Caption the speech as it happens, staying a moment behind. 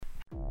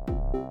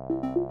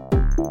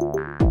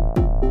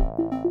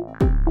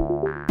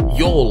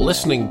You're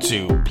listening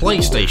to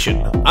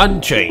PlayStation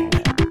Unchained.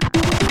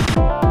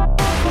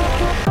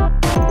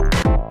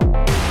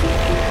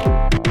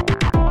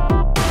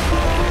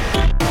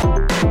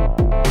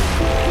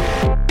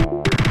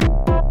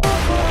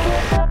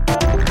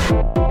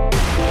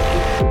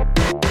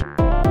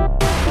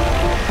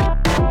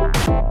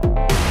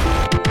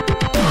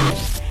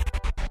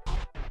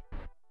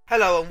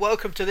 Hello and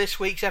welcome to this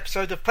week's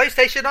episode of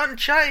PlayStation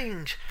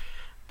Unchained.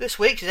 This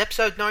week is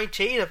episode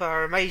 19 of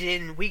our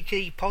amazing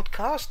weekly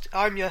podcast.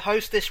 I'm your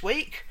host this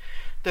week,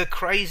 the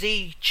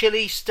crazy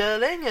Chili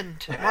Sterling,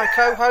 and my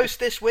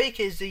co-host this week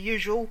is the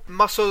usual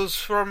muscles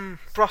from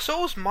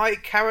Brussels,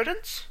 Mike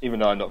Harradence. Even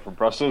though I'm not from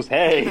Brussels.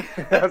 Hey,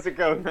 how's it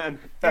going, man?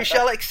 You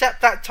shall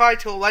accept that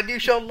title and you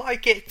shall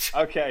like it.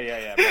 Okay,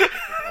 yeah.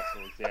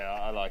 Brussels, yeah,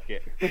 I like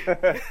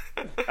it.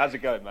 How's it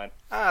going, man?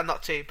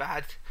 Not too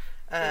bad.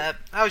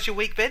 How's your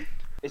week been?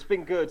 It's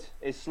been good.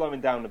 It's slowing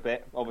down a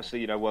bit.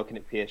 Obviously, working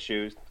at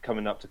PSU,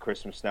 coming up to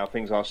Christmas now.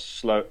 Things are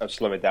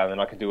slowing down,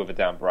 and I can do with a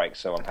damn break,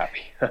 so I'm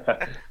happy.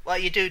 Well,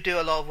 you do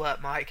a lot of work,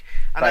 Mike.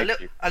 And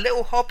Thank you. a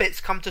little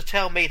Hobbit's come to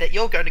tell me that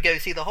you're going to go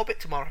see The Hobbit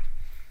tomorrow.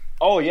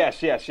 Oh,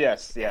 yes. I'm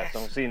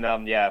seeing,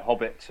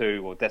 Hobbit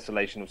 2, or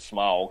Desolation of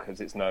Smaug, as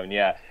it's known,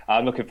 yeah.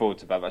 I'm looking forward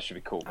to that. That should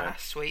be cool, man.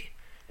 Sweet.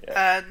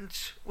 Yeah. And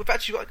we've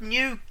actually got a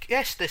new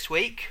guest this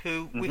week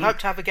who we hope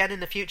to have again in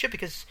the future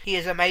because he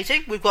is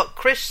amazing. We've got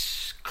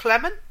Chris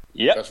Clement.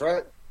 Yep. That's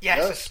right.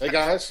 Yes. Hey,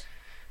 guys.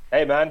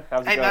 Hey, man.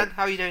 How's it going? Hey, man.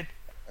 How are you doing?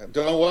 I'm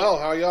doing well.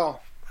 How are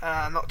y'all?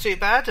 Not too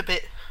bad. A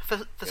bit,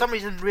 for some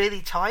reason,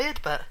 really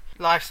tired, but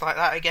life's like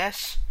that, I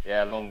guess.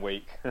 Yeah, long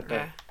week.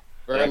 Yeah.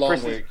 Very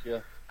long week, yeah.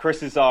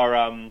 Chris is our,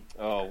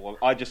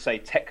 I just say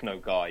techno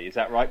guy. Is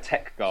that right?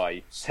 Tech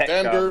guy.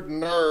 Standard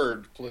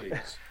nerd,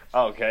 please.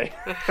 Oh, okay.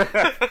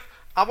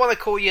 I want to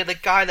call you the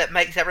guy that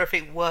makes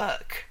everything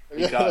work.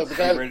 He does. The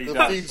guy He really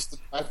that does.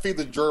 I feed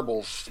the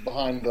gerbils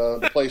behind the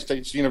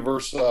PlayStation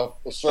Universe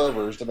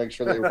servers to make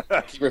sure they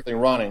keep everything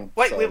running.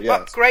 Wait, So, we've yes.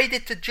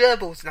 upgraded to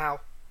gerbils now.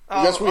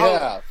 Yes, we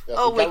have. Yes,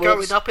 Oh, we we're got rid of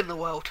growing up in the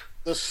world.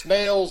 The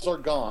snails are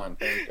gone,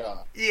 thank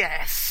God.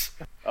 Yes.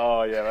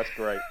 Oh, yeah, that's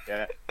great.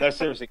 Yeah. No,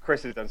 seriously,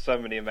 Chris has done so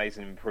many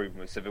amazing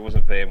improvements. If it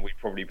wasn't for him, we'd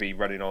probably be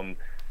running on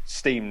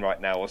Steam right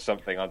now or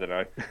something. I don't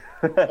know.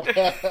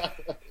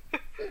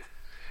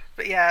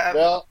 But yeah.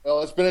 Well,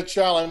 it's been a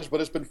challenge, but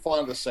it's been fun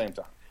at the same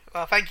time.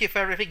 Well, thank you for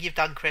everything you've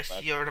done, Chris.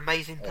 You're an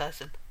amazing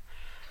person.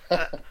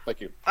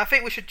 Thank you. I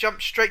think we should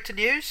jump straight to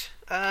news.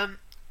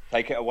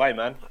 Take it away,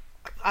 man.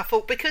 I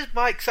thought because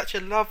Mike's such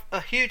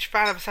a huge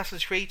fan of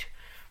Assassin's Creed,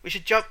 we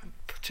should jump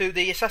to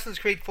the Assassin's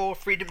Creed 4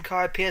 Freedom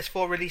Card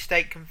PS4 release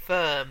date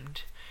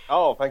confirmed.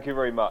 Oh, thank you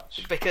very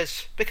much.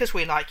 Because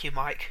we like you,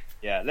 Mike.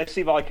 Yeah, let's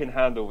see if I can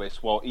handle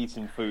this while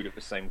eating food at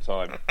the same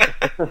time.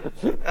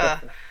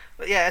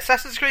 But yeah,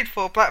 Assassin's Creed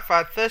 4 Black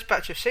Flag first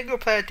batch of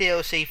single-player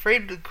DLC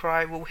Freedom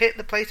Cry will hit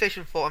the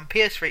PlayStation 4 and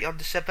PS3 on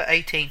December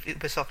 18th,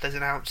 Ubisoft has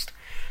announced.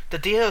 The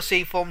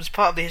DLC forms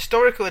part of the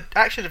historical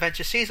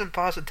action-adventure Season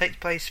Pass and takes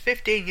place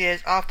 15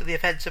 years after the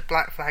events of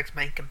Black Flag's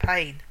main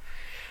campaign.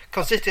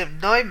 Consisting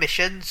of 9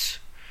 missions,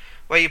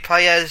 where you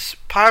play as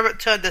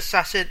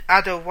pirate-turned-assassin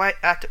Adderwale.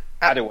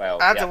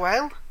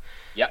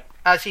 Yep.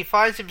 As he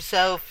finds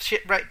himself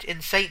shipwrecked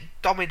in St.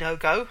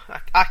 Domingo.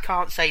 I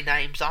can't say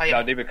names.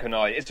 No, neither can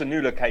I. It's a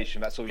new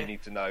location, that's all you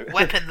need to know.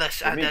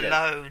 Weaponless and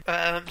alone.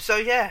 So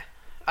yeah,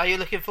 are you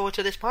looking forward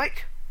to this,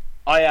 Mike?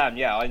 I am,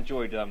 yeah. I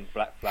enjoyed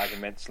Black Flag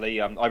immensely.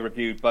 I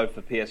reviewed both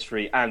the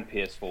PS3 and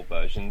PS4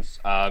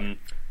 versions.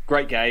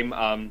 Great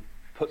game.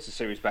 Puts the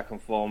series back on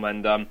form.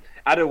 And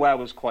Adderwale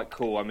was quite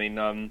cool. I mean,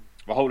 the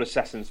whole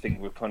Assassins thing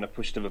was kind of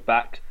pushed to the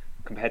back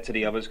compared to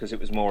the others because it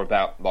was more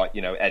about,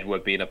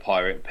 Edward being a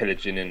pirate,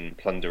 pillaging and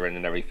plundering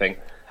and everything.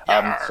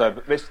 So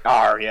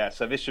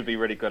this should be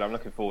really good. I'm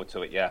looking forward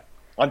to it, yeah.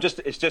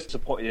 It's just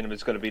disappointing in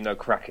there's going to be no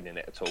Kraken in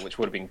it at all, which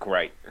would have been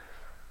great.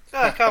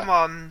 Oh, come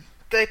on.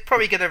 They're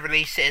probably going to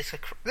release it as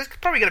there's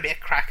probably going to be a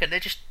Kraken.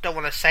 They just don't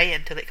want to say it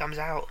until it comes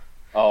out.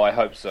 Oh, I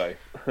hope so,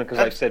 because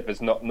they've said there's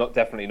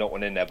definitely not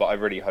one in there. But I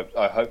really hope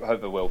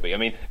there will be. I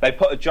mean, they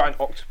put a giant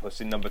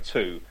octopus in number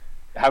 2.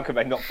 How could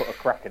they not put a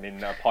Kraken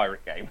in a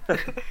pirate game?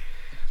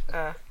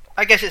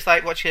 I guess it's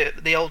like watching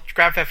the old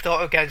Grand Theft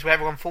Auto games where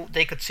everyone thought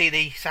they could see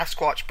the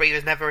Sasquatch, but he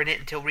was never in it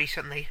until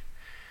recently.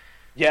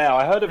 Yeah,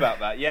 I heard about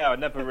that. Yeah, I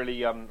never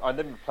really, I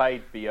never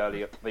played the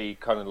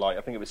kind of I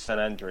think it was San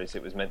Andreas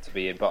it was meant to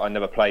be in, but I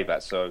never played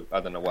that, so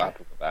I don't know what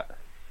happened with that.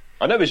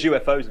 I know there's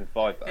UFOs in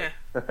 5 though. Yeah.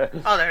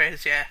 Oh, there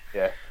is, yeah.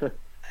 Yeah.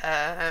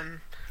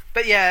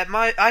 But yeah,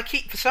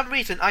 for some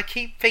reason I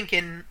keep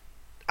thinking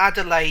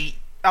Adelaide.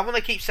 I want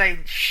to keep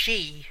saying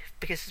she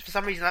because for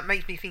some reason that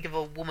makes me think of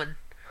a woman.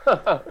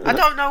 I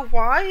don't know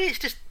why. It's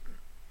just.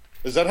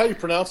 Is that how you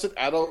pronounce it?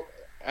 Adderwale,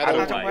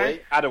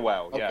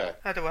 yeah.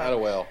 Okay.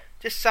 Adderwale.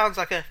 Just sounds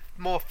like a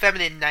more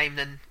feminine name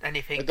than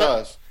anything. It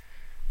does.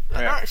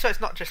 Yeah. So it's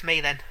not just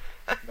me then.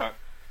 No,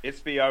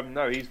 it's the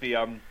he's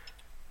the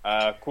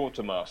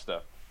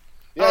quartermaster.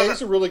 Yeah,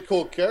 he's a really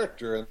cool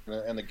character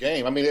in the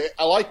game. I mean,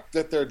 I like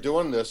that they're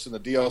doing this in the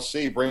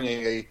DLC,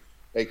 bringing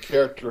a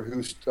character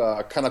who's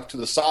kind of to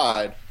the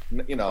side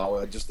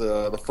just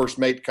the first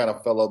mate kind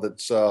of fellow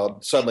that's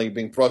suddenly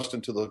being thrust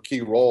into the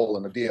key role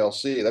in the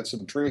DLC. That's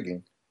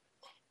intriguing.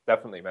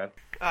 Definitely, man.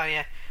 Oh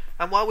yeah.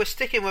 And while we're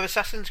sticking with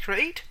Assassin's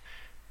Creed,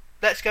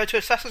 let's go to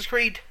Assassin's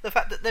Creed. The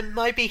fact that there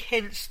might be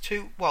hints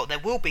to, well, there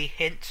will be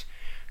hints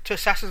to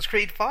Assassin's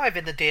Creed 5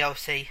 in the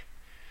DLC.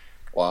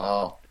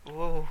 Wow.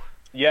 Ooh.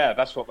 Yeah,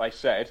 that's what they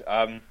said.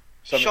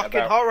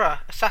 Shocking horror,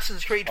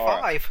 Assassin's Creed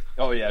 5.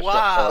 Oh yeah.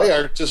 Wow. They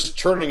are just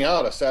churning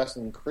out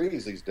Assassin's Creed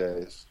these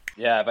days.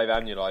 Yeah, they've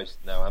annualised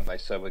now, haven't they?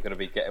 So we're going to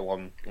be getting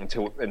one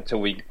until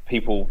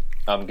people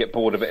get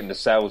bored of it and the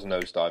sales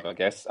nosedive, I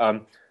guess.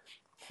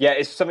 Yeah,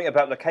 it's something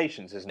about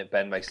locations, isn't it,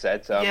 Ben? They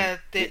said. Yeah,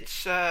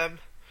 it's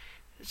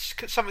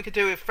something to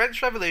do with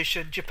French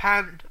Revolution,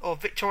 Japan, or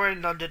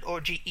Victorian London,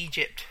 or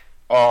Egypt.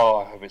 Oh,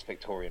 I hope it's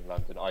Victorian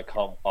London. I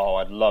can't. Oh,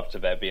 I'd love to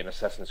there be an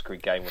Assassin's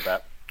Creed game with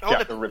that.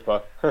 Jack the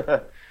Ripper.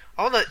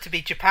 I want it to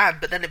be Japan,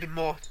 but then it'd be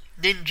more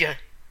Ninja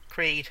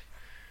Creed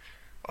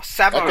or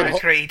Samurai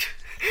Creed.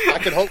 I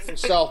could hope for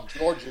South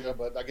Georgia,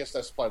 but I guess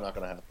that's probably not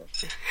going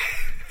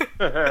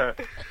to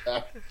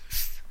happen.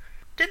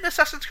 Didn't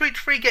Assassin's Creed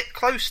 3 get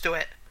close to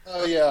it?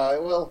 Oh, yeah,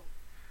 well...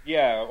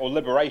 Yeah, or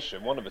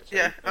Liberation, one of the two.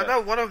 Yeah, I know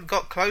one of them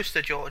got close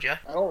to Georgia.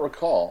 I don't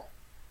recall.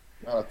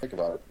 Now that I think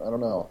about it, I don't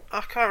know.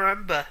 I can't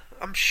remember.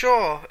 I'm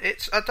sure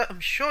I'm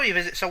sure you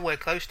visit somewhere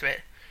close to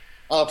it.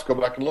 I'll have to go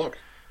back and look.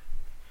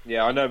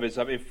 Yeah, I know there's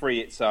in 3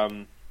 it's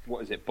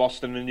what is it,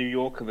 Boston and New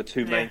York are the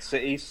two main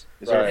cities.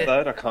 Is there a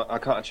third? I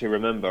can't actually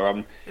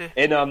remember.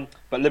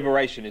 But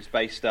Liberation is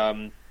based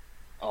Louisiana.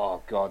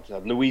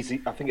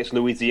 I think it's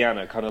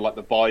Louisiana, kind of like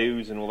the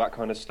bayous and all that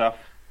kind of stuff.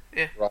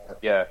 Yeah. Right.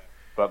 Yeah,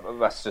 but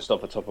that's just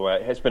off the top of my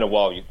head. It's been a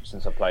while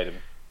since I played them.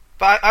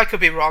 But I could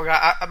be wrong.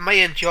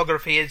 Me and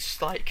geography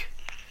is like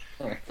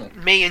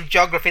me and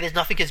geography. There's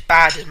nothing as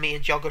bad as me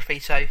and geography,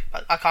 so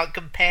I can't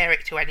compare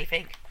it to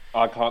anything.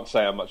 I can't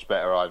say I'm much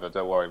better either.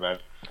 Don't worry, man.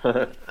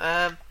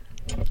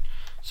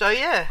 So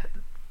yeah,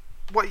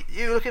 what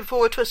you looking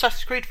forward to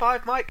Assassin's Creed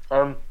 5, Mike?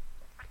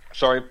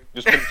 Sorry,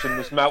 just finishing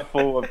this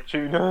mouthful of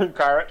tuna and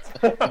carrots.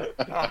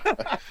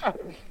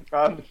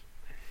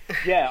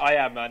 Yeah, I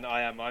am, man.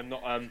 I am. I'm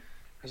not.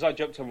 Because I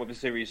jumped on with the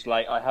series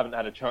late, I haven't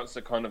had a chance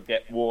to kind of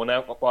get worn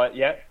out by it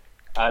yet.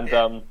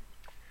 And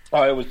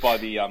I always buy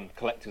the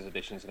collector's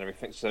editions and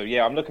everything. So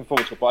yeah, I'm looking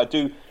forward to it. But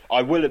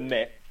I will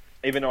admit,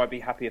 even though I'd be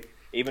happy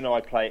even though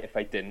I'd play it if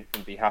they didn't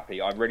and be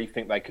happy, I really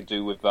think they could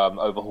do with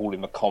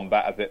overhauling the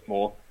combat a bit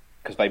more,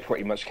 because they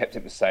pretty much kept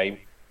it the same,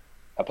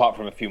 apart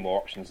from a few more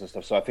options and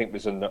stuff. So I think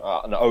there's an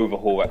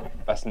overhaul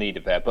that's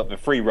needed there. But the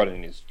free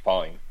running is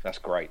fine. That's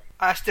great.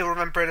 I still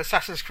remember in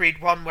Assassin's Creed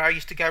 1 where I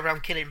used to go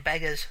around killing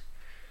beggars.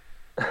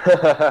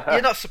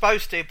 You're not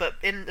supposed to, but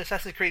in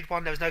Assassin's Creed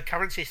 1 there was no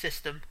currency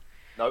system.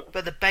 Nope.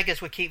 But the beggars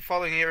would keep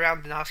following you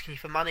around and asking you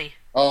for money.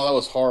 Oh, that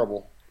was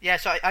horrible. Yeah,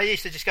 so I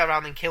used to just go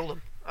around and kill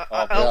them.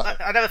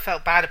 I never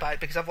felt bad about it,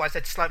 because otherwise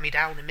they'd slow me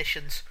down in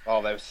missions.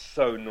 Oh, they were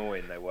so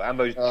annoying, they were. And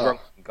those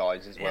drunken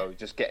guys as well,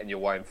 just get in your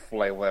way and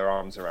flail their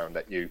arms around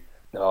at you.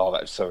 Oh,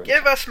 that was so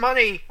Give us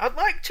money! I'd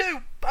like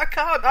to! I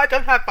can't! I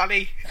don't have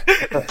money!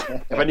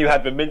 And then you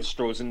had the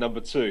minstrels in number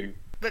 2.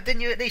 But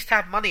didn't you at least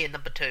have money in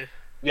number 2?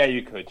 Yeah,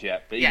 you could, yeah.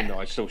 But even though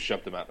I still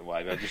shoved them out the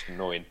way, they're just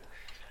annoying.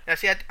 Now,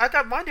 see, I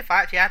don't mind if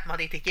I actually had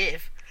money to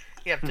give.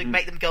 You know, to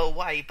make them go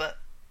away, but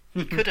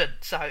you couldn't,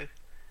 so...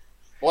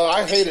 Well,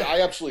 I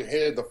absolutely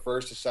hated the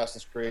first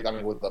Assassin's Creed. I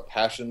mean, with the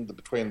passion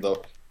between the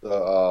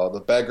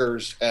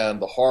beggars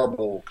and the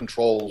horrible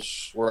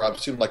controls, where I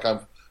seem like I'm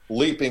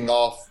leaping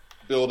off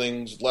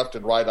buildings left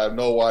and right. I have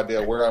no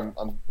idea where I'm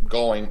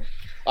going.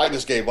 I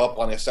just gave up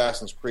on the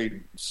Assassin's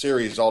Creed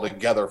series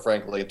altogether,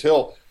 frankly,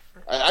 until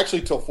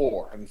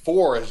 4. And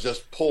 4 has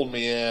just pulled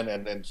me in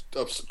and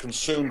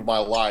consumed my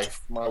life.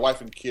 My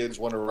wife and kids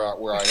wonder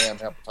where I am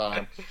half the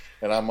time.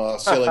 And I'm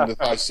sailing the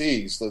high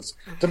seas.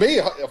 To me,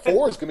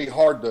 4 is going to be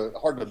hard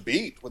to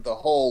beat with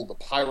the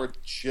pirate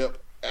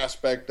ship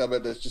aspect of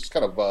it. It's just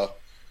kind of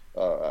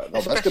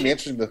that's going to be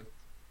interesting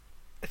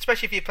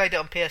especially if you played it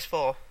on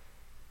PS4.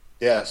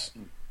 Yes.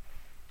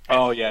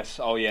 Oh yes.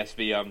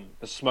 The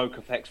smoke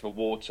effects for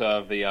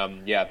water. They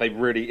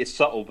really, it's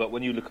subtle, but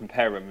when you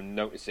compare them and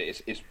notice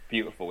it, it's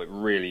beautiful. It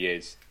really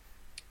is.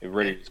 It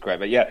really is great.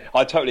 But yeah,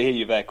 I totally hear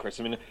you there, Chris.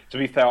 I mean, to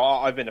be fair,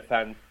 I've been a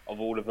fan of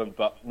all of them,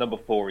 but number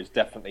 4 is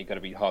definitely going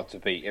to be hard to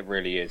beat. It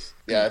really is.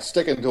 Yeah, it's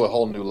sticking to a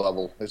whole new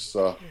level. It's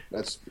well,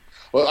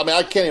 I mean,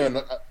 I can't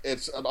even.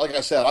 It's like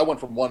I said, I went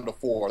from 1 to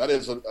 4. That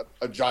is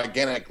a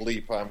gigantic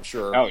leap, I'm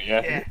sure. Oh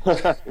yeah.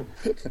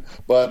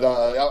 But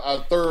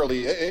I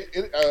thoroughly,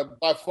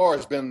 by far,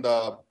 has been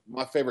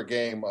my favorite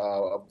game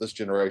of this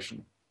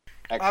generation.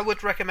 I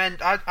would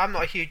recommend. I'm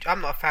not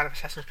a fan of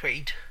Assassin's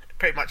Creed.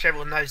 Pretty much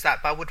everyone knows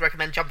that, but I would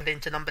recommend jumping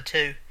into number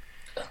 2.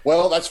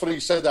 Well, that's funny you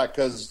said that,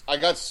 because I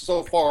got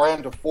so far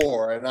into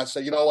 4, and I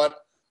said, you know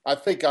what? I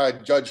think I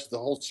judged the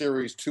whole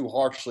series too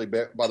harshly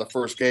by the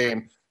first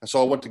game, and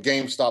so I went to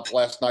GameStop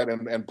last night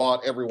and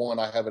bought every one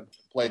I haven't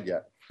played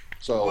yet.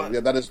 So yeah,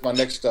 that is my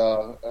next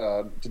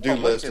to-do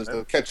list, is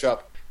to catch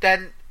up.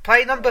 Then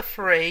play number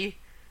 3,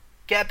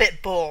 get a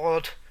bit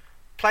bored,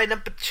 play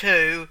number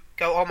 2,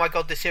 go, oh my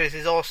god, this series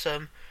is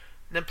awesome.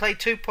 And then play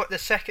the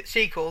second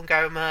sequel and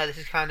go, this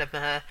is kind of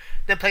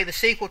Then play the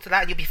sequel to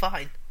that and you'll be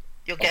fine.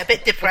 You'll get a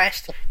bit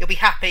depressed, you'll be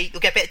happy,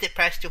 you'll get a bit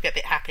depressed, you'll get a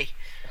bit happy.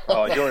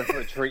 Oh, you're in for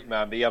a treat,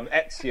 man. The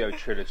Ezio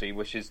trilogy,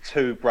 which is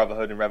 2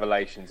 Brotherhood and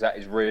Revelations, that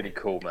is really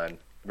cool, man.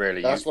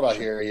 Really. That's what I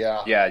hear,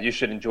 yeah. Yeah, you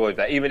should enjoy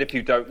that. Even if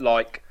you don't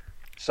like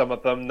some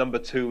of them, number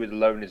 2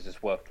 alone is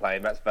just worth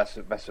playing.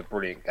 That's a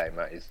brilliant game,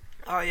 that is.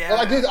 Oh, yeah.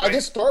 Well, I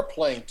did start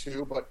playing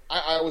 2, but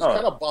I was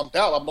kind of bummed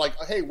out. I'm like,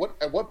 hey,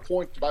 at what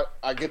point did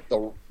I get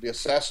the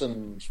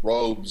assassin's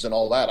robes and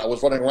all that? I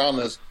was running around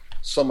as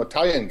some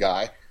Italian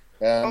guy,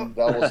 and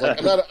I was like,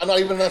 I'm not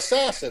even an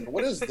assassin.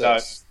 What is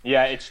this?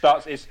 Yeah, it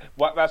starts.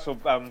 That's a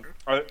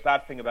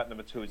bad thing about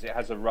number 2 is it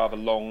has a rather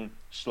long,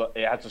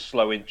 it has a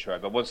slow intro,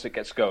 but once it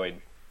gets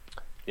going,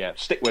 yeah,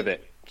 stick with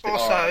it.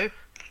 Also,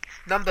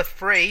 number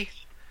 3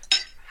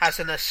 has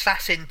an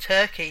assassin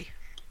turkey.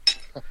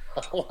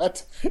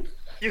 What?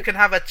 You can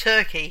have a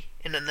turkey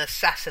in an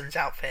assassin's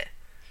outfit.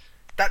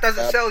 That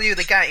doesn't sell you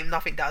the game.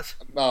 Nothing does.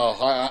 No,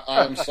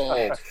 I'm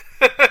sold.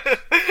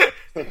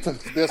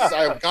 This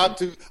I have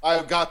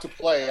got to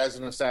play as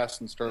an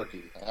assassin's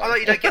turkey. Although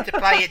you don't get to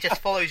play, it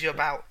just follows you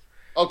about.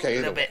 Okay, a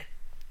little bit.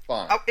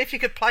 Fine. If you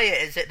could play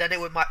it as it, then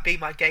it might be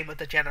my game of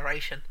the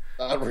generation.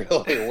 Really,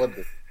 it would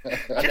be.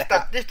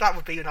 Just that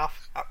would be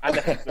enough. And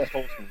the Headless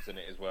Horseman's in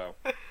it as well.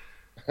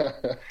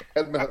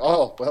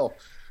 Oh well,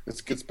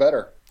 it gets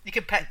better. You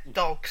can pet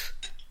dogs.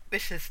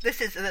 This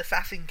is an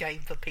assassin game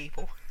for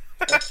people.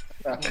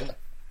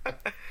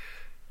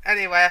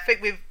 Anyway, I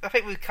think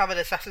we've covered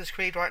Assassin's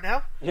Creed right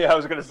now. Yeah, I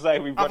was going to say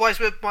Otherwise,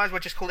 we might as well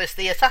just call this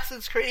the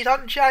Assassin's Creed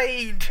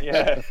Unchained.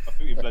 Yeah, I think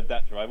we've led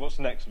that dry. What's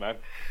next, man?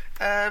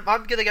 I'm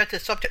going to go to the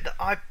subject that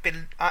I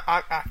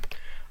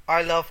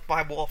love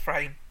my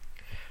Warframe.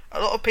 A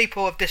lot of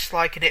people are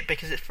disliking it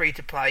because it's free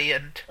to play,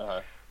 and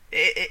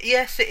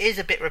yes, it is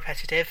a bit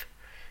repetitive,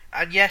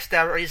 and yes,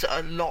 there is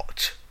a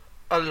lot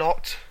of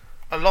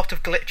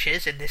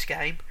glitches in this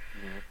game,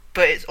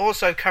 but it's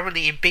also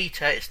currently in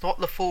beta. It's not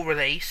the full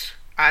release,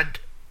 and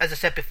as I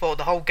said before,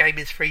 the whole game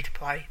is free to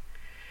play.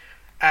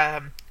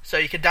 So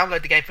you can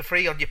download the game for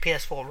free on your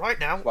PS4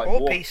 right now,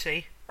 or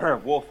PC.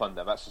 War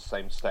Thunder, that's the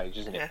same stage,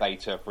 isn't it? Yeah.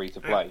 Beta, free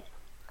to play.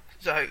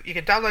 So you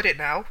can download it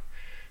now.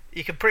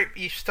 You can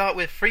you start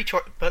with free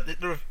choice, but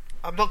I'm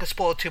not going to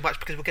spoil too much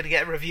because we're going to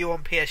get a review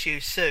on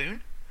PSU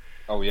soon.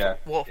 Oh yeah.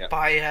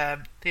 By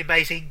the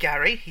amazing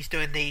Gary. He's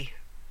doing the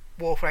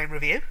Warframe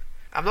review.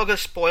 I'm not going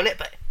to spoil it,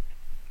 but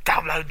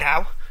download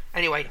now.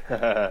 Anyway,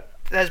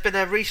 there's been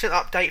a recent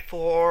update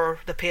for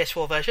the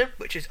PS4 version,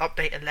 which is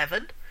update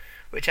 11,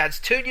 which adds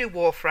 2 new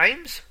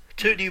Warframes,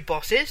 2 new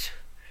bosses,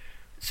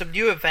 some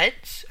new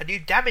events, a new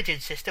damaging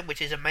system,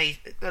 which is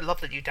amazing. I love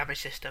the new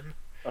damage system.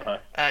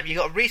 You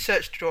got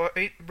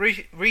a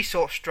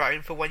resource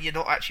drone for when you're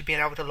not actually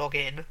being able to log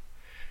in,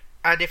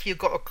 and if you've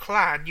got a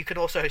clan, you can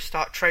also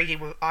start trading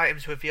with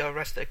items with your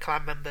rest of the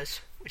clan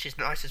members, which is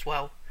nice as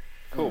well.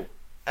 Cool.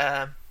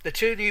 The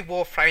 2 new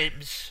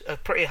Warframes are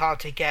pretty hard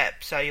to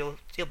get, so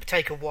it'll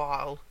take a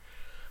while.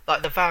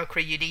 Like the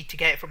Valkyrie, you need to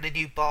get it from the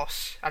new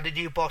boss, and the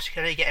new boss you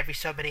can only get every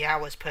so many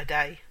hours per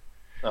day.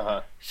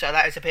 So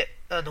that is a bit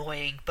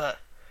annoying, but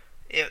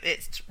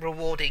it's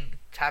rewarding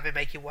to have him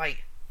make you wait.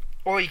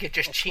 Or you could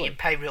just cheat and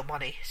pay real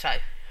money. So.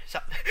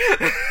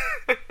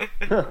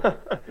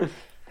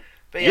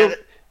 But yeah.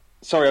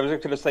 Sorry, I was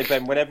going to say,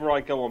 Ben, whenever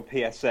I go on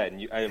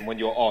PSN, and when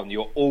you're on,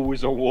 you're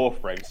always on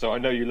Warframe, so I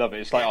know you love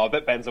it. It's like, I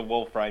bet Ben's on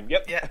Warframe.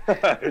 Yep. Yeah.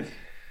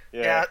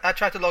 Yeah, I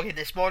tried to log in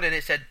this morning,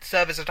 it said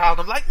servers are down.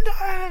 I'm like, no,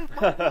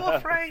 my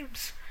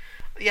Warframes.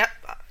 Yeah,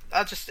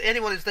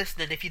 anyone who's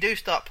listening, if you do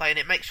start playing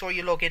it, make sure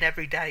you log in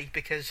every day,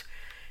 because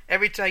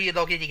every day you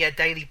log in, you get a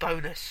daily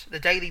bonus. The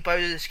daily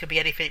bonus can be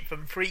anything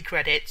from free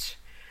credits,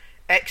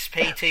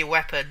 XP to your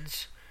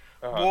weapons,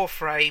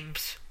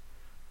 Warframes,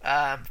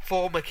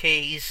 former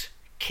keys.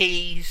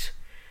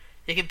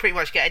 You can pretty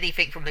much get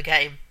anything from the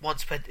game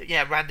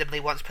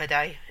randomly once per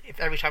day,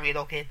 every time you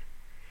log in.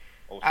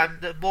 Awesome. And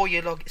the more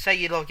you log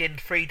in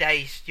 3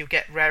 days, you'll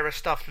get rarer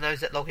stuff than those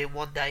that log in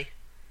 1 day.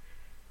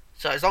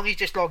 So as long as you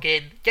just log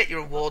in, get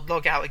your reward,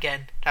 log out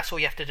again, that's all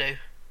you have to do.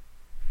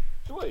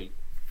 Sweet.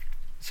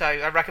 So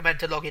I recommend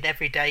to log in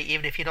every day,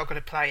 even if you're not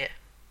going to play it,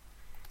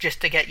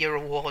 just to get your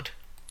reward.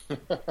 Oh,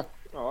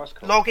 that's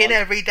cool. Log in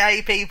every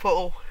day,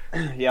 people.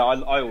 Yeah,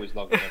 I always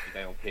log in every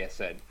day on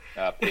PSN.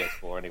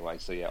 PS4 anyway,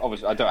 so yeah.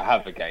 Obviously, I don't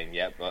have the game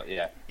yet, but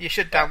yeah. You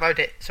should download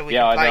it so we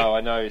can play. Yeah,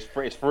 I know.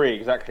 It's free,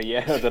 exactly.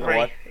 Yeah, I don't know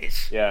why.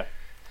 Yeah,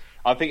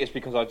 I think it's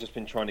because I've just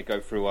been trying to go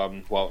through.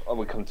 Well,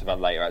 we'll come to that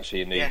later,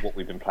 actually, in the what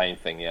we've been playing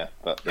thing. Yeah,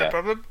 but no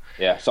problem.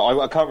 Yeah,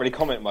 so I can't really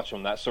comment much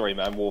on that. Sorry,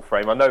 man.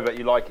 Warframe. I know that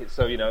you like it,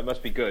 so it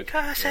must be good.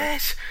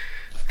 Curses.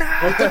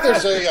 Yeah. No. I think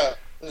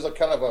there's a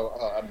kind of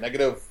a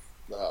negative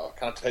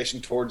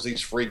connotation towards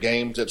these free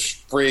games. It's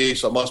free,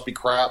 so it must be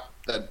crap.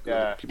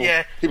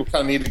 People kind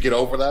of need to get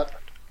over that.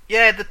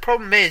 Yeah, the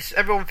problem is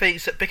everyone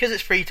thinks that because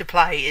it's free to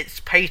play, it's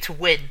pay to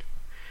win.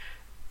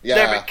 Yeah.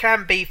 There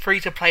can be free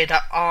to play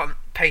that aren't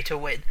pay to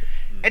win.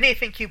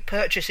 Anything you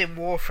purchase in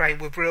Warframe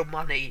with real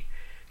money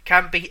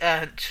can be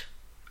earned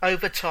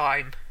over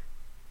time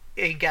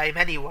in game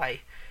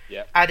anyway.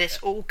 Yeah. And it's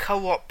all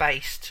co-op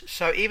based.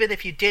 So even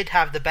if you did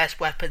have the best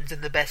weapons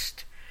and the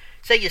best,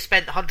 say you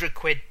spent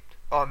 £100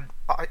 on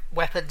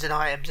weapons and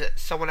items that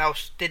someone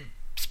else didn't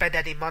spend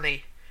any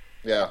money.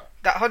 Yeah.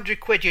 That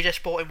 £100 you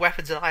just bought in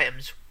weapons and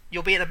items,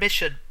 you'll be in a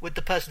mission with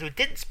the person who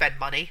didn't spend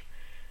money,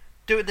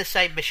 doing the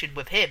same mission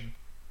with him.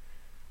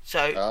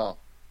 So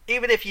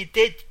even if you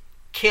did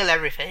kill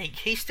everything,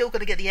 he's still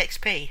going to get the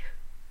XP.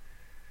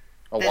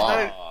 Oh,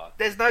 wow.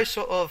 There's no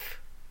sort of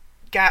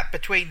gap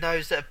between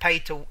those that have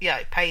paid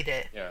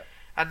it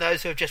and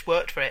those who have just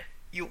worked for it.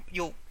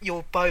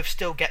 You'll both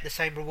still get the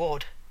same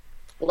reward.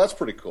 Well, that's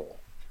pretty cool.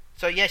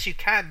 So yes, you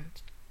can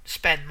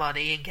spend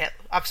money and get.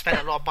 I've spent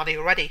a lot of money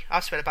already.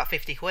 I've spent about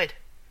 £50. Really?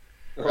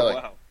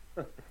 Oh,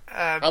 wow.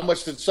 How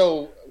much did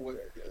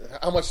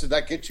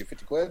that get you?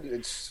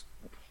 £50?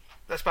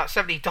 That's about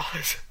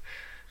 $70.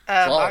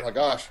 Oh my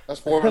gosh,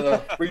 that's more than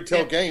a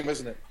retail game,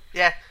 isn't it?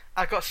 Yeah,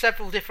 I got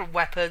several different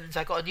weapons.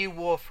 I got a new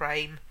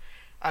warframe.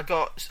 I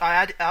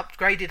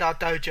upgraded our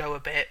dojo a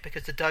bit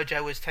because the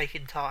dojo was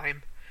taking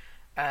time,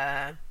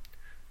 and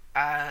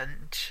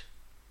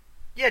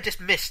yeah,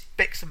 just missed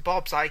bits and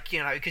bobs, like,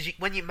 because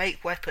when you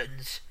make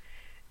weapons,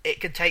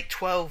 it can take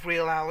 12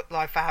 real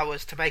life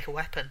hours to make a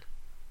weapon,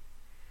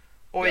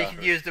 or you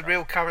can use the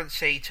real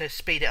currency to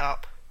speed it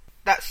up.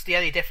 That's the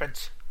only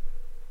difference.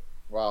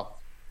 Wow,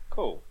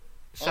 cool.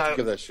 I'll have to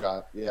give that a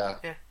shot. Yeah.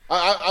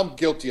 I'm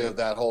guilty of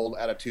that whole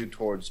attitude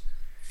towards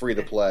free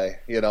to play.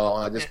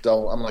 I just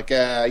don't. I'm like,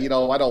 I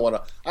don't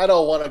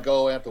want to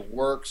go and have to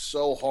work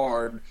so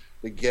hard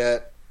to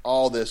get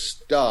all this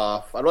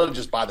stuff. I'd rather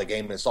just buy the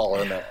game and it's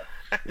all in there.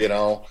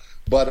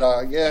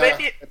 But yeah. But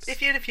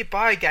if you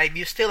buy a game,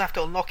 you still have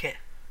to unlock it.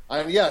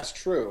 Yeah, it's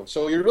true.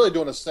 So you're really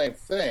doing the same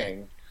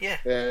thing. Yeah.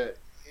 And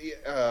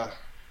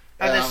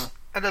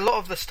a lot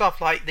of the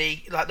stuff like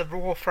the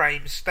raw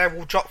frames, they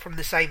will drop from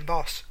the same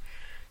boss.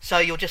 So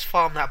you'll just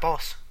farm that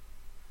boss.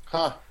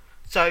 Huh.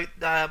 So,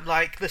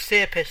 like, the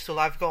sear pistol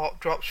I've got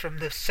drops from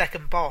the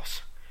second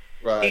boss.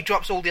 Right. He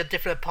drops all the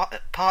different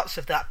parts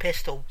of that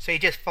pistol, so you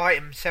just fight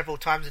him several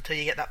times until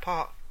you get that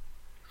part.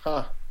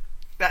 Huh.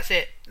 That's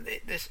it.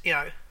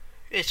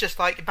 It's just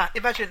like,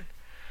 imagine,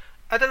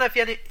 I don't know if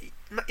you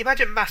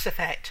imagine Mass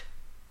Effect.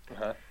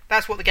 Uh-huh.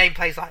 That's what the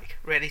gameplay's like,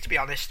 really, to be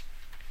honest.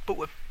 But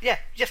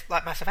just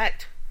like Mass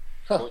Effect.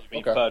 Huh. What do you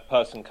mean, Okay.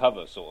 third-person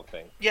cover sort of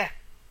thing? Yeah.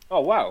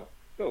 Oh, wow.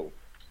 Cool.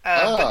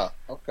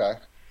 Okay.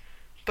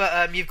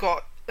 But you've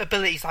got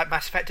abilities like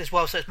Mass Effect as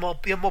well, so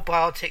you're more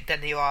biotic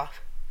than you are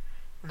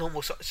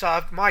normal.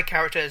 So my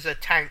character is a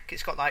tank.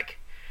 It's got like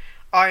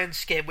iron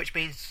skin, which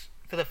means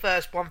for the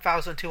first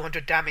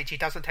 1,200 damage, he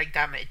doesn't take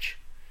damage.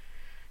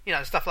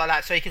 Stuff like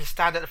that. So he can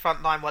stand at the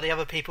front line while the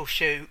other people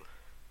shoot,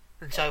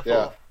 and so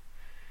forth.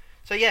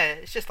 So yeah,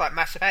 it's just like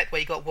Mass Effect where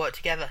you got to work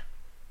together.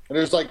 And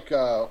there's like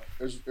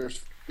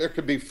there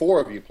could be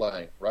 4 of you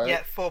playing, right?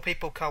 Yeah, 4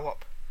 people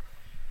co-op.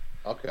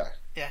 Okay.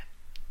 Yeah.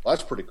 Well,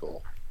 that's pretty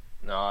cool.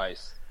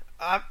 Nice.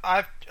 I'm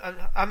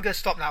going to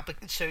stop now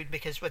soon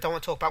because I don't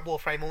want to talk about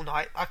Warframe all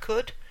night. I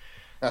could,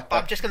 but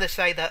I'm just going to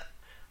say that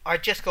I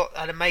just got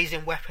an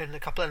amazing weapon a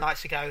couple of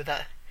nights ago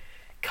that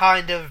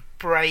kind of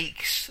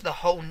breaks the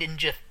whole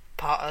ninja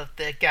part of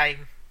the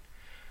game.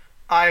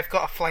 I've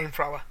got a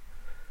flamethrower.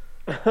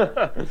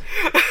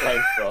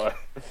 Flamethrower.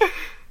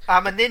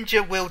 I'm a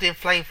ninja wielding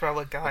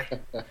flamethrower guy.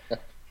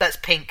 That's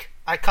pink.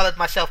 I coloured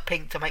myself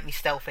pink to make me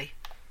stealthy.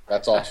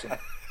 That's awesome.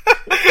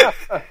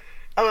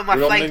 Oh, and my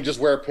Real flame. ninjas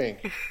wear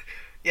pink.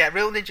 Yeah,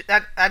 real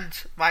ninja,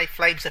 and my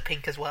flames are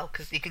pink as well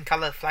because you can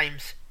colour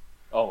flames.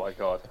 Oh my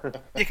god.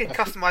 You can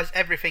customise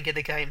everything in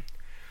the game.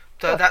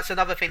 So that's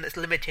another thing that's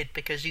limited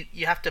because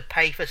you have to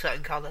pay for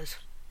certain colours.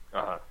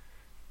 Uh-huh.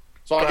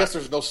 So I guess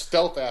there's no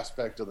stealth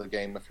aspect of the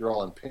game if you're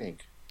all in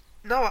pink.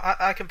 No,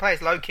 I can play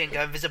as Loki and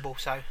go invisible.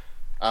 So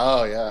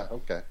Oh yeah,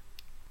 okay.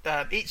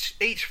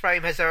 each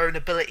frame has their own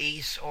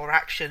abilities or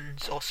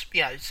actions or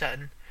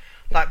certain.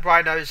 Like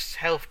Rhino's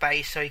health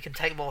base, so he can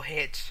take more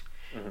hits.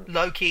 Mm-hmm.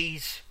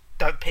 Loki's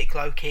don't pick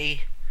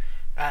Loki.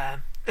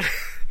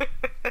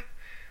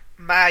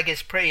 Mag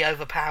is pretty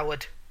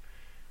overpowered.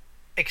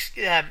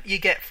 You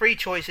get 3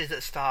 choices at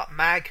the start: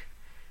 Mag,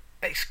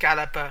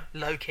 Excalibur,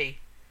 Loki.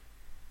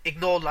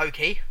 Ignore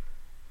Loki.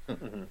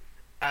 Mm-hmm.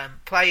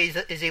 Play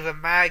is either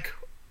Mag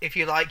if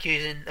you like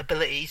using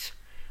abilities,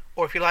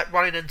 or if you like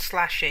running and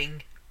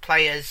slashing,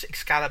 play as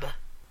Excalibur.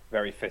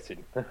 Very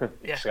fitting. Yeah.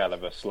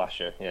 Excalibur,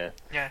 slasher, yeah.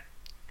 Yeah.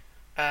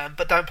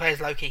 But don't play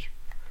as Loki.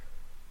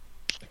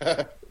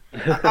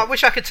 I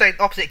wish I could say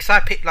the opposite, because I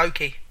picked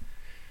Loki.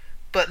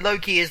 But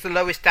Loki is the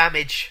lowest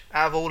damage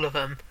out of all of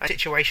them, and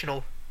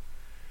situational.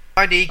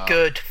 Only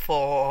good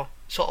for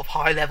sort of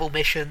high level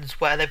missions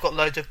where they've got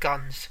loads of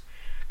guns,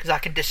 because I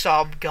can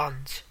disarm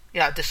guns.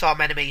 Disarm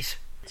enemies.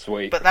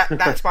 Sweet. But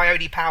that's my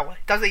only power.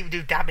 It doesn't even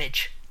do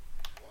damage.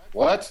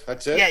 What?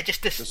 That's it? Yeah,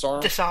 just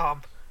disarm.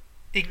 Disarm.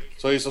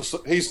 So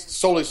he's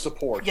solely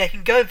support. Yeah, you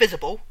can go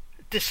invisible,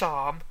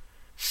 disarm,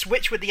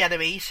 switch with the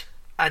enemies,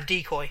 and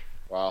decoy.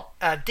 Wow.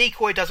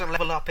 Decoy doesn't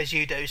level up as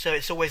you do, so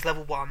it's always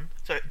level 1,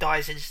 so it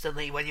dies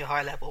instantly when you're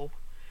high level.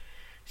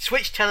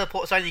 Switch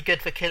teleport's only good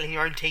for killing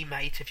your own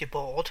teammate if you're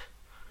bored.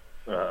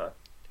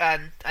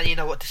 And you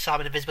know what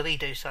Disarm and Invisibility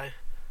do, so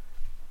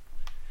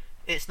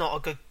it's not a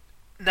good...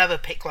 Never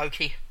pick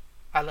Loki.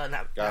 I learned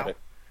that Got now. it.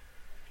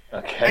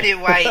 Okay.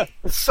 Anyway,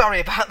 sorry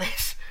about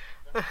this.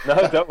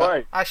 No, don't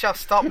worry. I shall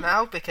stop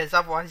now, because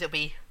otherwise it'll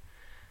be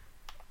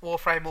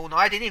Warframe all night.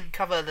 I didn't even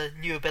cover the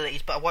new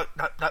abilities, but I won't...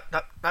 No.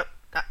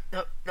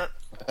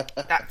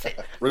 That's it.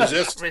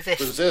 Resist.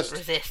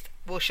 Resist.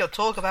 We shall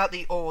talk about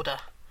the Order.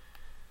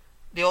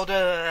 The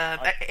Order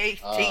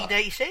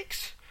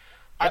 1886.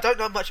 I don't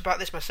know much about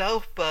this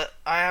myself, but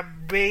I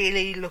am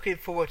really looking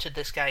forward to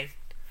this game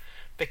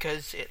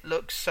because it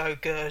looks so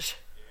good.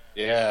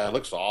 Yeah, it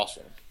looks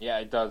awesome. Yeah,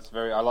 it does.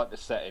 I like the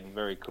setting.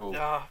 Very cool.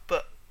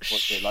 But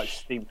What's it like?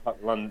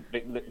 Steampunk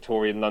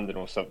Victorian London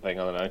or something?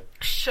 I don't know.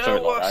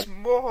 Show us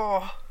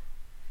more.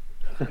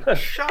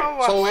 Show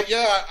us. So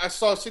yeah, I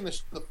seen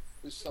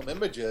some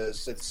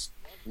images. It's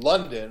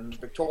London,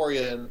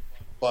 Victorian,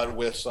 but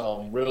with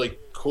some really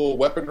cool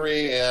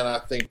weaponry and I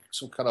think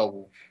some kind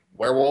of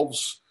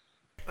werewolves.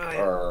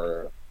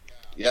 I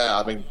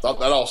mean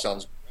that all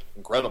sounds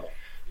incredible.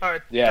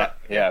 Yeah,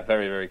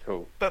 very, very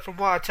cool. But from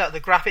what I tell,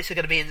 the graphics are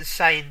going to be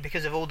insane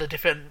because of all the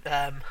different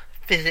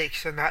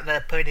physics and that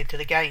they're putting into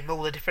the game,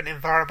 all the different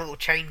environmental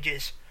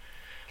changes.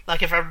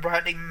 Like if I'm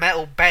writing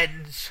metal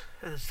bends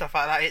and stuff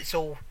like that, it's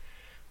all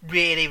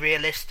really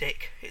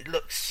realistic. It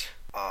looks...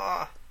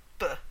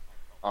 but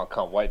I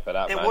can't wait for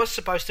that, it man. was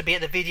supposed to be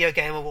at the Video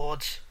Game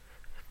Awards,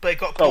 but it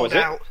got pulled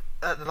out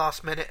at the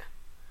last minute.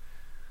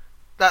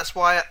 That's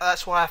why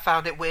I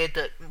found it weird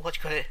that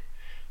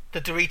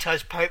the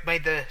Doritos Pope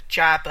made the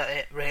jab at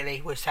it.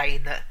 Really, was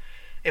saying that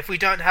if we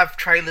don't have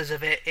trailers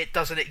of it, it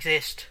doesn't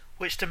exist.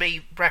 Which to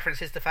me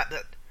references the fact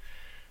that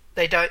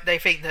they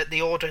think that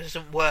the Order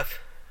isn't worth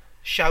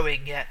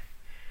showing yet.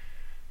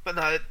 But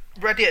no,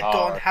 Ready at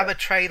Dawn have a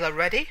trailer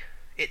ready.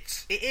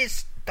 It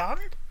is done.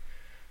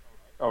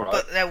 All right.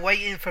 But they're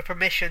waiting for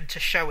permission to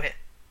show it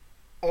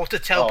or to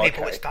tell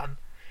people it's done.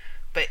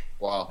 But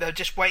they're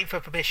just waiting for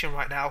permission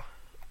right now.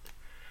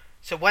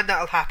 So when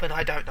that'll happen,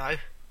 I don't know,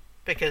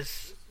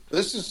 because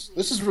this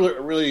is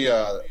really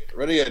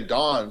Ready at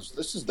Dawn's.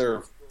 This is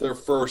their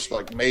first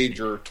like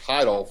major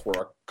title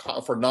for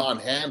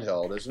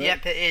non-handheld, isn't it?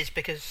 Yep, it is,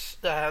 because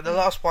the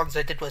last ones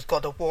they did was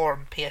God of War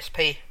on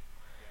PSP.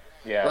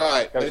 Yeah,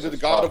 right. They did the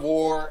God of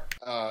War,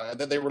 and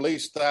then they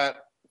released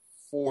that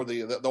for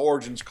the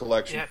Origins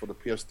collection for the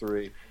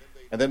PS3,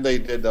 and then they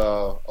did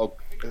how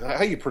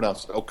you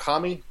pronounce it?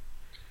 Okami.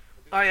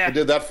 Oh yeah, they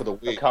did that for the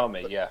Wii.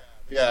 Okami, yeah.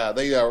 Yeah,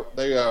 they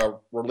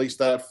released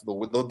that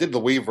for they did the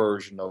Wii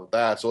version of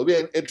that, so it'll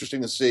be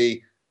interesting to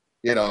see.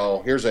 You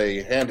know, here's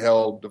a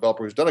handheld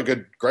developer who's done a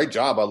great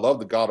job. I love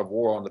the God of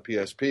War on the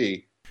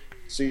PSP.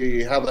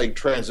 See how they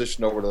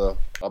transition over to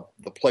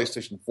the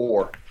PlayStation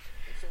 4.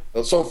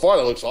 So far,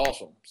 it looks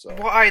awesome. So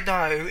what I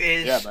know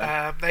is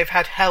they've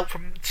had help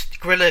from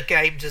Guerrilla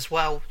Games as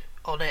well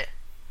on it.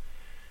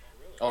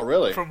 Oh,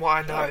 really? From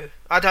what I know,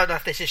 I don't know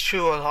if this is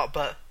true or not,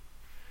 but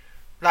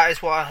that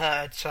is what I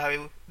heard.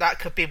 So that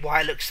could be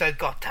why it looks so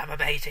goddamn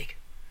amazing.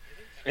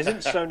 Isn't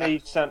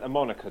Sony Santa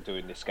Monica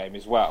doing this game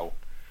as well?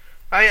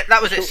 Oh yeah,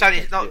 that was it.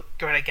 Sony, not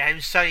Guerrilla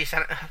Games. Sony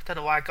Santa. I don't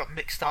know why I got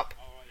mixed up.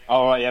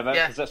 Oh right, yeah,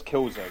 because that's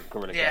Killzone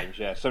Guerrilla Games.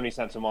 Yeah, Sony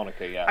Santa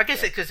Monica. Yeah, I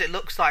guess it's because it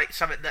looks like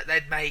something that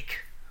they'd make.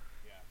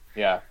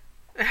 Yeah.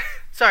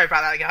 Sorry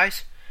about that,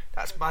 guys.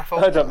 That's my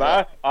fault. It doesn't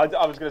matter. I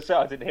was going to say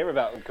I didn't hear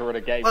about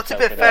Guerrilla Games. Well, to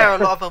be fair, a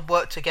lot of them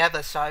work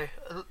together. So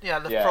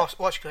Frost,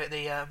 what's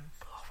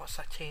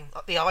that team?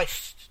 The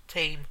Ice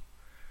team,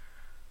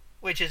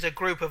 which is a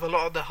group of a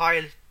lot of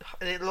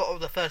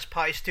the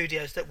first-party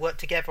studios that work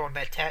together on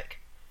their tech.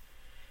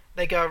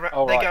 They go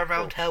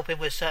around helping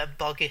with certain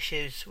bug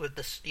issues with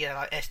the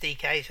like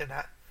SDKs and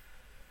that.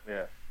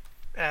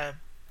 Yeah.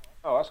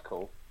 That's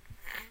cool.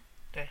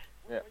 Yeah.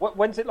 Yeah.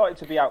 When's it likely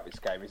to be out? This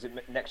game, is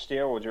it next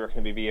year or do you reckon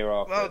it'll be the year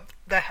after? Well,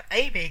 they're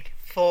aiming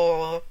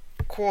for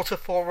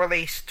Q4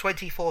 release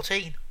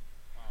 2014.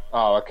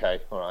 Oh,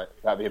 okay, all right.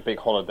 That'd be a big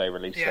holiday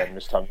release then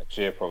this time next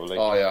year, probably.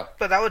 Oh yeah.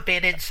 But that would be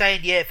an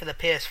insane year for the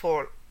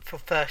PS4 for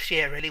first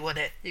year, really,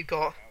 wouldn't it? You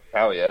got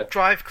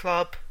Drive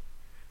Club,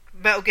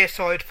 Metal Gear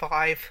Solid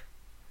 5,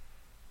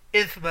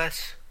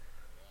 Infamous,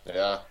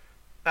 The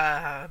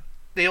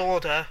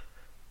Order.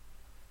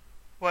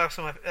 What else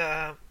am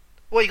I?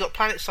 Well, you got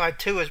PlanetSide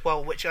 2 as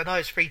well, which I know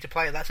is free to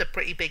play. That's a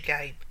pretty big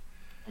game.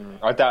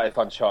 I doubt if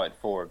Uncharted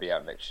 4 will be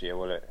out next year,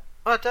 will it?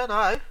 I don't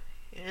know.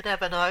 You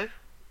never know.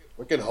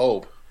 We can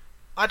hope.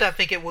 I don't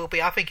think it will be.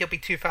 I think it'll be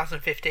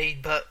 2015,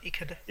 but you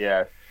can.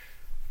 Yeah.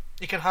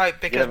 You can hope,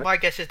 because my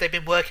guess is they've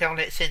been working on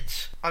it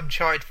since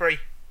Uncharted 3.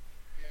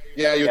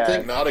 Yeah, you'd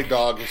think Naughty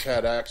Dog has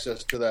had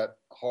access to that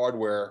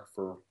hardware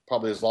for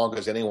probably as long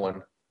as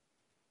anyone.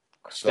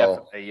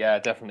 So,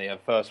 definitely a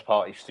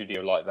first-party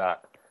studio like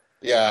that.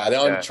 Yeah, and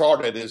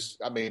Uncharted is,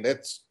 I mean,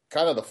 it's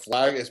kind of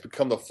it's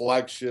become the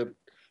flagship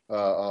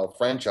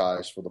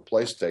franchise for the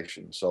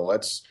PlayStation. So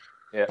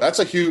that's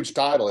a huge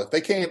title. If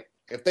they can't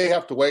if they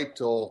have to wait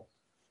till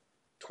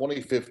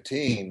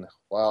 2015,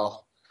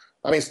 well,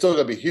 I mean, it's still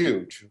going to be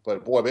huge.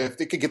 But boy, if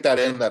they could get that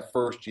in that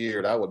first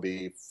year, that would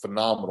be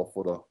phenomenal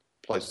for the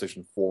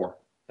PlayStation 4.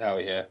 Oh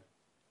yeah,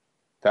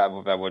 that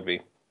would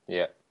be,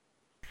 yeah.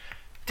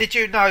 Did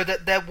you know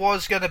that there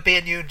was going to be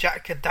a new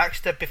Jak and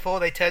Daxter before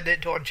they turned it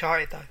into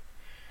Uncharted, though?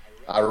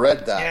 I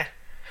read that. Yeah.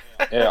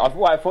 Yeah,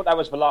 I thought that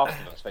was The Last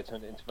of Us. They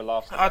turned it into The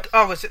Last of Us.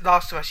 Oh, was it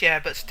Last of Us? Yeah,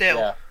 but still.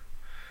 Yeah.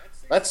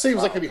 That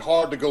seems like it'd be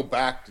hard to go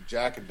back to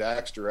Jak and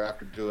Daxter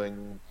after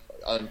doing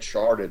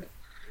Uncharted.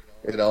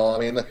 You know, I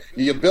mean,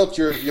 you built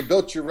your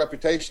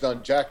reputation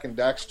on Jak and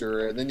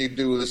Daxter, and then you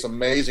do this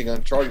amazing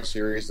Uncharted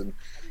series, and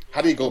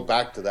how do you go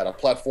back to that? A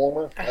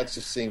platformer? That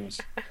just seems,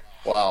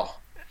 wow.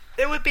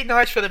 It would be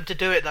nice for them to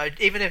do it, though,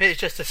 even if it's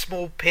just a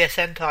small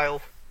PSN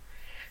title.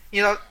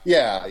 You know,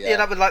 Yeah. you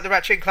know, with like the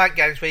Ratchet and Clank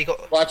games where you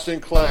got. Ratchet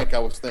and Clank, I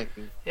was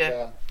thinking.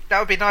 Yeah. That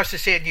would be nice to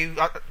see a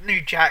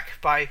new Jak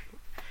by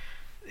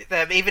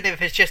them, even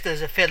if it's just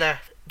as a filler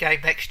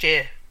game next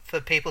year for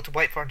people to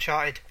wait for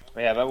Uncharted.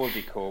 Yeah, that would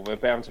be cool. There's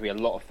bound to be a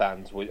lot of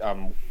fans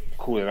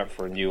calling up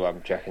for a new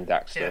Jak and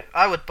Daxter. Yeah,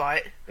 I would buy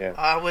it. Yeah.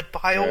 I would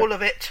buy all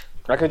of it.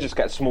 I could just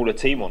get a smaller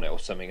team on it or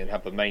something and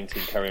have the main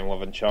team carrying on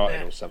with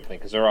Uncharted or something.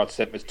 Because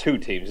there's 2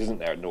 teams, isn't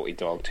there, at Naughty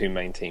Dog? 2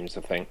 main teams,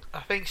 I think.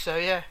 I think so,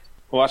 yeah.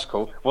 Well, that's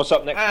cool. What's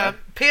up next? Man?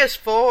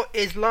 PS4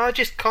 is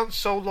largest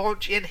console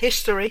launch in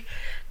history.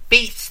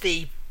 Beats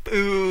the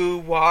Boo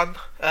one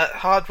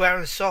hardware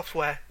and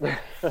software.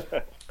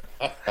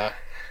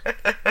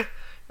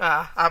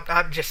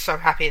 I'm just so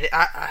happy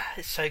that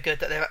it's so good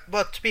that they're.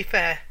 Well, to be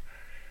fair,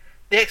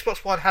 the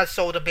Xbox One has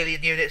sold 1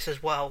 million units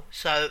as well,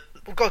 so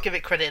we've got to give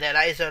it credit there.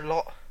 That is a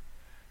lot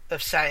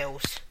of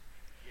sales.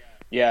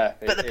 Yeah,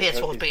 but the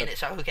PS4's beating it,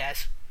 so who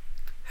cares?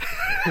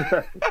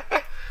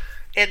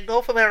 In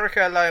North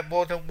America alone,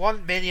 more than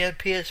 1 million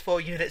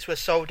PS4 units were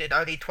sold in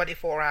only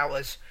 24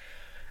 hours.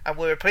 And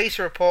we were pleased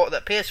to report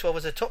that PS4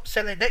 was the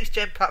top-selling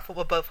next-gen platform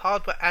of both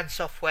hardware and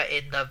software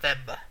in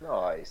November.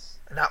 Nice.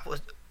 And that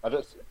was...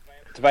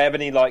 Do they have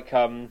any, like,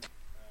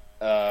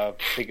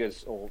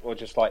 figures, or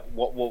just, like,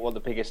 what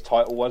the biggest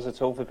title was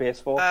at all for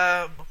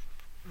PS4?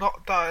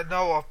 Not that I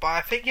know of, but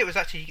I think it was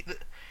actually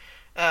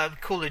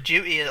Call of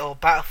Duty or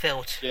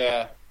Battlefield.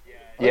 Yeah.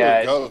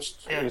 Yeah,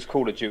 Ghost. It was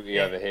Call of Duty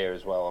over here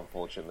as well,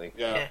 unfortunately.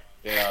 Yeah,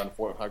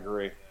 unfortunately, I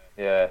agree.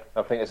 Yeah,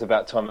 I think it's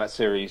about time that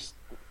series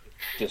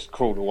just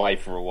crawled away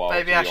for a while.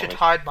 Maybe I should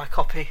hide my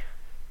copy.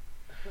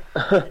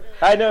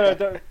 Hey, no,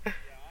 don't.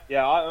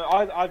 Yeah,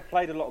 I've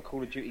played a lot of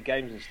Call of Duty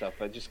games and stuff,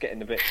 but just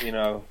getting a bit, you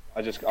know,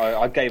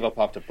 I gave up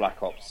after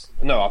Black Ops.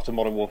 No, after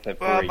Modern Warfare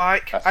 3. Well,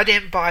 Mike, I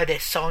didn't buy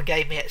this. Someone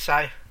gave me it,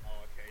 so...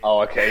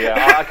 Oh, okay,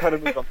 yeah. I kind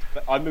of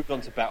moved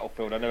on to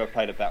Battlefield. I never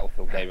played a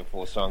Battlefield game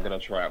before, so I'm going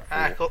to try out.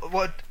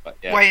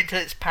 Wait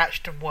until it's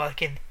patched and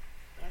working.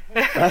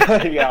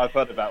 Yeah, I've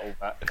heard about all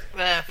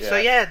that. So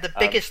yeah, the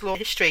biggest launch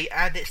in history,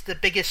 and it's the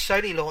biggest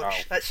Sony launch.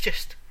 Wow. That's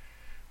just...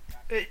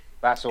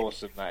 That's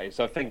awesome, that is.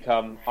 I think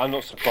I'm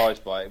not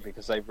surprised by it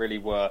because they really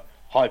were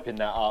hyping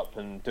that up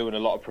and doing a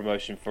lot of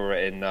promotion for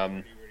it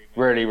and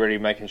really, really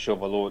making sure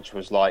the launch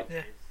was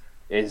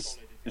is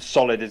as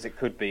solid as it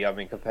could be. I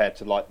mean, compared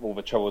to like all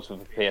the troubles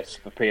with the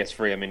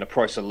PS3. I mean, the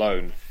price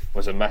alone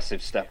was a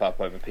massive step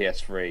up over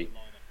PS3,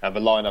 and the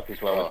lineup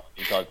as well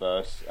is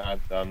diverse.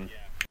 And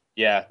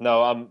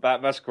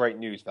that's great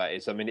news. That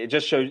is. I mean, it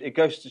just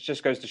goes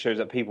to show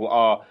that people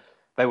are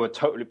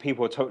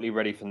totally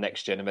ready for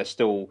next gen, and they're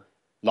still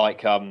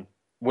like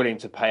willing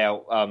to pay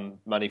out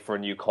money for a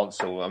new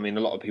console. I mean, a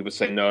lot of people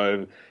say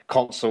no,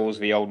 consoles,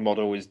 the old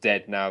model is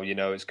dead now, you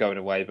know, it's going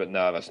away, but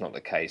no, that's not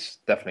the case.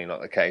 Definitely not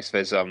the case.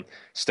 There's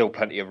still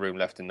plenty of room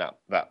left in that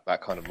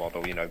kind of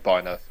model, you know,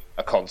 buying a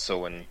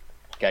console and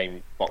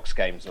box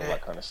games and all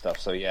that kind of stuff.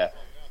 So yeah,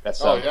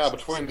 that's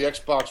between the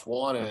Xbox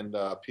One and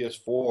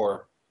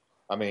PS4,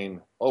 I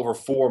mean, over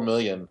 4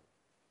 million,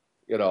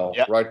 you know,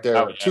 right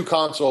there. 2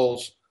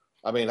 consoles.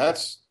 I mean,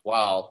 that's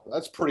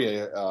pretty.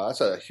 That's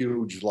a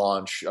huge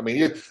launch. I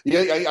mean,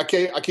 I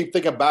keep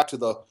thinking back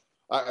to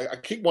I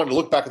keep wanting to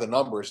look back at the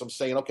numbers. I'm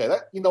saying, okay,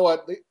 that, you know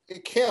what?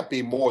 It can't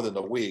be more than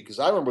the Wii, because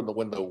I remember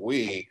when the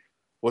Wii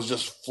was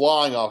just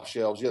flying off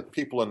shelves. You had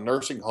people in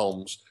nursing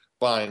homes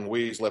buying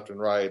Wiis left and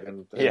right,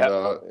 and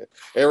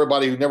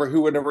everybody who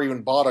never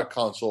even bought a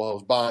console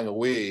was buying a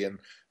Wii. And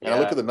I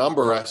look at the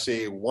number, I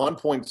see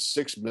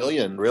 1.6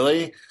 million.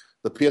 Really?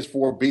 The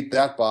PS4 beat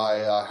that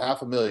by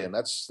 500,000.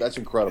 That's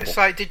incredible.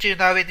 So, did you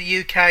know in the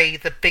UK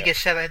the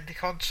biggest selling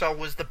console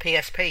was the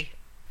PSP?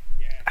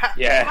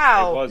 Yeah,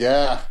 how? It was.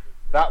 Yeah,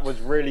 that was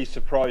really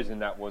surprising.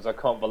 That was. I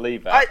can't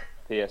believe that.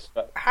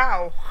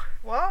 How?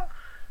 What?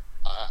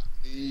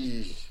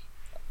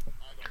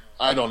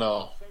 I don't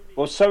know.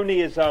 Well,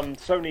 Sony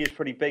is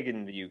pretty big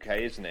in the UK,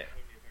 isn't it?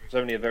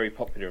 Sony are very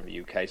popular in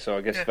the UK, so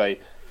I guess I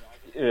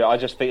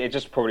just think it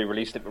just probably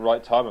released at the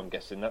right time. I'm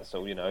guessing that's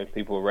all. You know,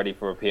 people were ready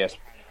for a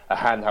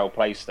handheld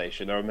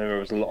PlayStation. I remember there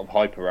was a lot of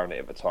hype around it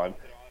at the time,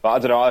 but I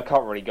don't know. I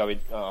can't really go in.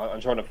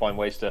 I'm trying to find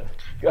ways to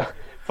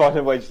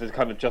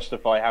kind of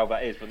justify how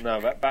that is, but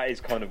no, that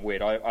is kind of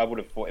weird. I would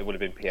have thought it would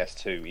have been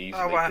PS2 easily.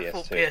 I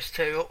thought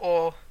PS2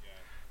 or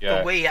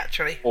Yeah. The Wii,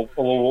 actually. Or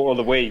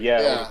the Wii,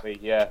 yeah. Yeah. Or the Wii,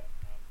 yeah.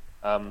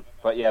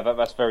 But yeah,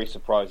 that's very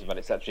surprising that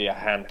it's actually a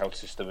handheld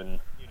system and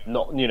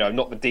not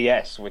the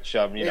DS, which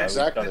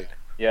Exactly.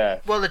 Yeah.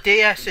 Well, the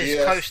DS is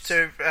DS. close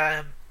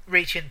to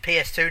reaching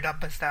PS2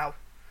 numbers now.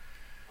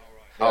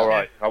 All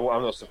right. I'm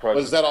not surprised.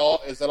 But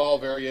is that all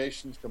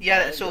variations combined?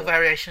 Yeah, it's all or-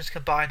 variations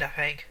combined, I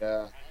think.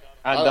 Yeah.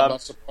 And I'm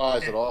not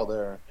surprised at all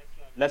there.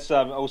 let's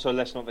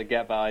not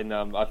forget that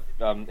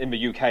in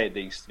the UK at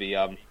least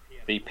the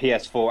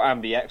PS4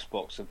 and the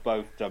Xbox have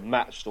both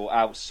matched or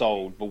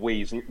outsold the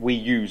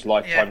Wii U's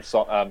lifetime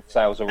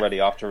sales already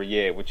after a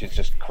year, which is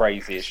just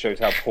crazy. It shows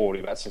how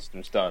poorly that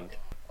system's done.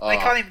 They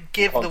can't even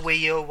give the Wii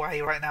U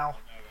away right now.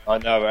 I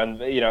know,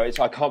 and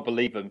I can't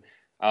believe them.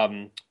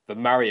 The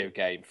Mario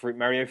game,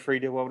 Mario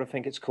 3D World, I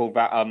think it's called,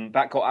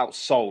 that got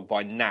outsold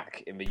by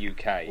NAC in the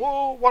UK.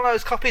 Whoa, one of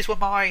those copies were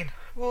mine.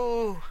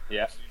 Whoa.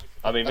 Yeah.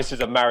 I mean, this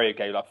is a Mario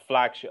game, like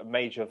flagship,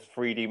 major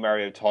 3D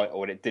Mario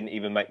title, and it didn't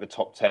even make the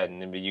top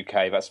 10 in the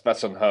UK.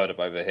 That's unheard of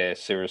over here,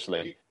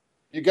 seriously.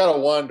 You got to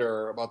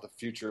wonder about the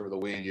future of the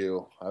Wii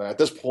U. At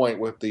this point,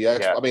 with the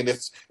X, Yeah. I mean,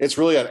 it's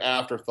really an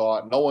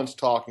afterthought. No one's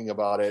talking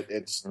about it.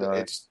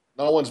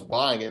 No one's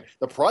buying it.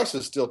 The price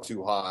is still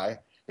too high.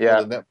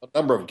 Yeah. The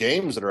number of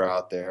games that are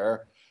out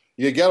there.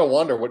 You got to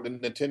wonder what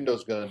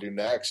Nintendo's going to do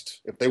next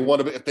if they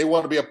want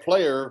to be a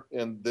player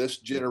in this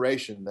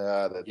generation.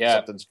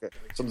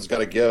 Something's got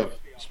to give.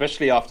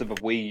 Especially after the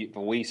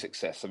Wii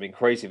success. I mean,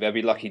 crazy. They'll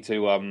be lucky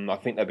to. I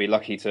think they'll be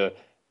lucky to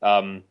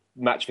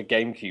match the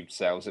GameCube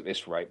sales at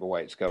this rate. The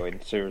way it's going,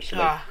 seriously.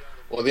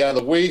 Well, yeah,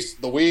 the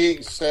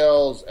Wii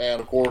sales,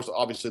 and of course,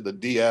 obviously the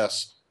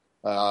DS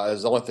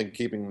is the only thing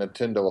keeping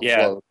Nintendo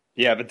afloat.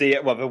 Yeah. The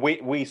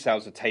Wii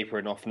sales are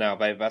tapering off now.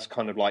 That's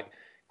kind of like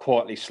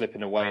quietly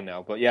slipping away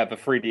now. But yeah, the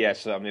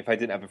 3DS. I mean, if they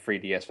didn't have a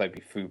 3DS, they'd be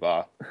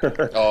FUBAR.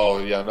 Oh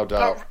yeah, no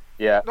doubt.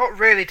 Not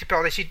really, to be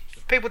honest.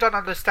 People don't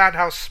understand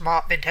how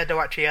smart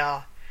Nintendo actually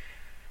are.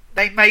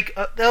 They make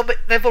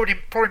they've already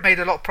probably made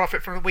a lot of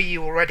profit from the Wii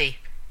U already,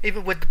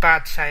 even with the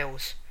bad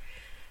sales,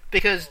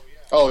 because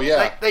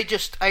they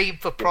just aim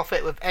for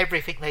profit with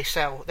everything they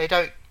sell. They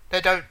don't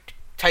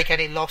take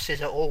any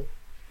losses at all.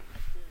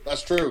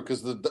 That's true,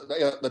 because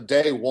the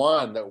day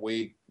one that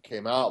we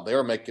came out, they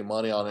were making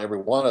money on every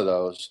one of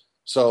those.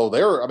 So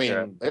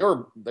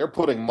they're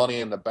putting money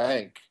in the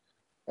bank,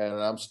 and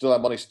that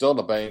money's still in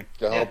the bank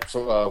to help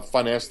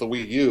finance the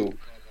Wii U.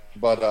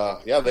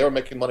 But they were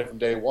making money from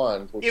day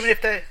one. Even if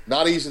they're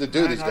not easy to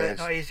do these days.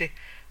 Not easy.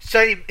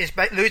 Sony is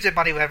losing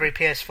money with every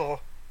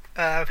PS4.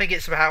 I think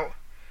it's about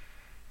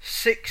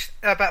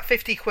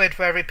 50 quid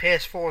for every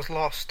PS4 is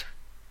lost.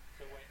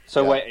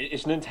 So wait,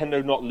 is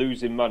Nintendo not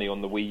losing money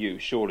on the Wii U,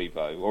 surely,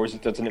 though? Or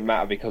doesn't it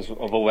matter because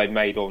of all they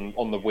made on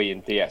the Wii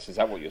and DS? Is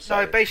that what you're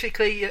saying? No,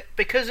 basically,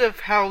 because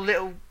of how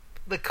little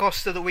the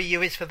cost of the Wii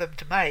U is for them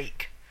to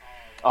make,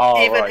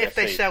 even if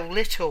they sell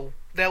little,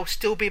 they'll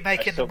still be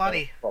making the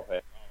money.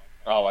 Profit.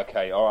 Oh,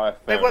 okay, all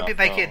right. They won't be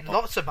making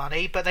lots of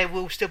money, but they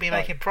will still be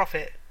making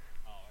profit.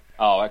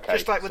 Oh, okay.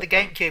 Just like with the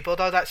GameCube,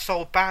 although that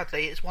sold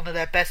badly, it's one of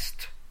their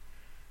best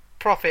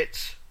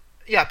profits.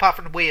 Yeah, apart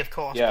from the Wii, of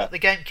course, but the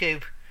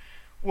GameCube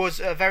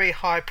was a very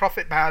high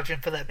profit margin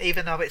for them,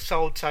 even though it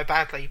sold so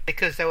badly,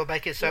 because they were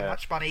making so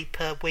much money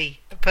per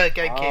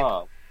GameCube.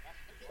 Ah,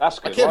 that's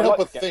good. I can't help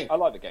but think. I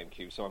like the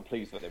GameCube, so I'm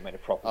pleased that they made a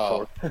profit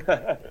for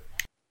it.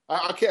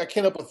 I can't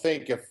help but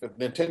think if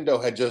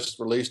Nintendo had just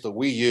released the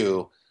Wii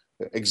U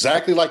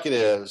exactly like it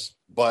is,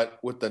 but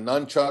with the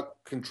nunchuck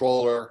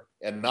controller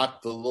and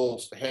not the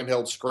little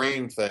handheld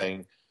screen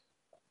thing,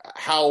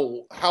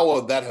 how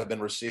would that have been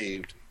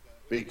received?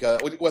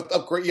 Because with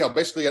upgrade,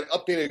 basically an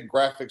updated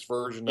graphics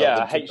version of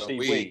the HD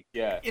Wii.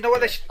 Yeah. You know what?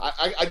 They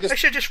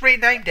should have just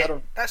renamed it.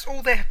 That's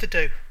all they have to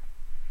do.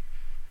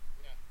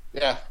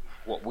 Yeah.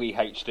 What, Wii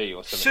HD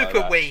or something Super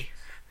like that? Wii.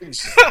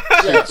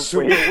 Yeah,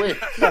 Super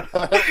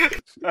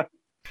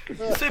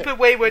Wii. Super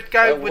Wii would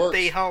go with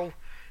the whole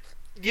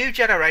new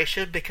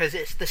generation because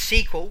it's the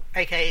sequel,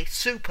 aka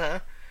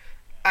Super,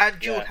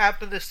 and you'll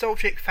have the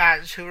nostalgic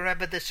fans who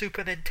remember the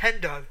Super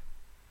Nintendo.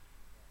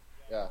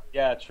 Yeah.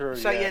 Yeah, true.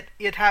 So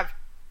you'd have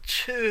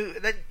two.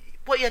 Then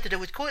what you had to do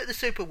was call it the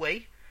Super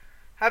Wii,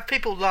 have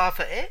people laugh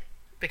at it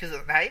because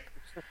of the name,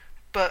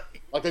 but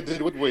like they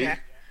did with Wii.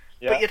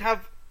 Yeah. But you'd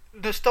have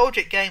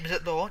nostalgic games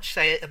at launch,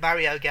 say a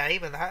Mario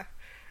game and that,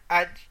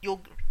 and I'd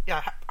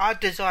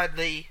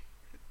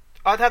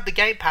have the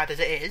gamepad as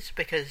it is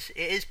because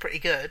it is pretty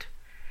good,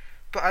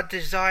 but I'd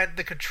design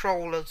the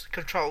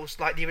controls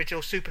like the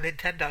original Super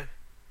Nintendo.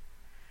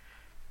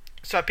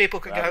 So people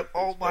can go,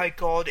 oh my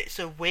god, it's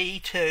a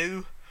Wii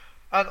 2,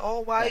 and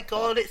oh my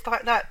god, it's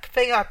like that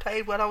thing I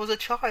played when I was a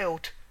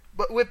child,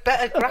 but with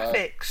better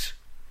graphics.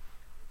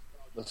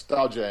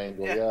 Nostalgia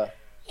angle,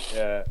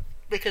 yeah.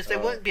 Because they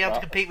wouldn't be able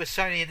to compete with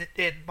Sony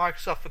and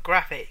Microsoft for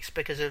graphics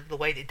because of the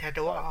way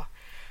Nintendo are.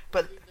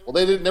 But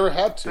they never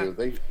had to.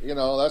 They,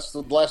 that's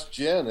the last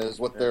gen is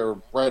what their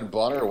bread and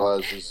butter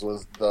was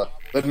the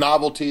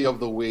novelty of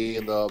the Wii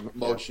and the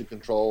motion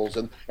controls,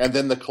 and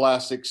then the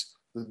classics.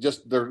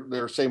 Just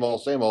their same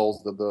old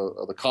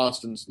the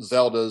constant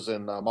Zeldas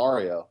and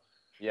Mario,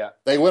 Yeah.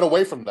 They went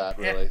away from that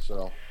really.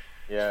 So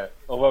yeah.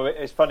 Although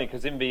it's funny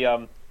because in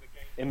the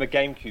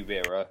GameCube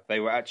era, they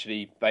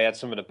had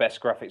some of the best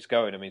graphics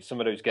going. I mean,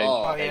 some of those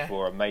games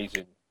were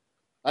amazing.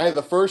 I had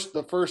the first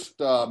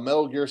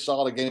Metal Gear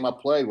Solid game I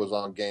played was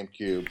on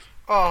GameCube.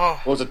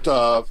 Oh, Was it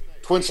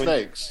Twin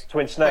Snakes?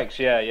 Twin Snakes,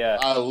 yeah.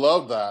 I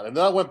love that. And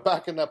then I went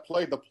back and I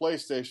played the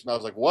PlayStation. I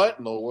was like, what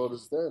in the world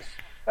is this?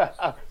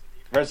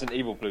 Resident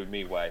Evil blew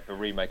me away. The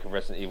remake of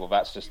Resident Evil.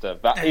 That's just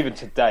even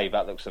today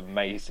that looks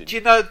amazing. do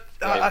you know?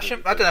 I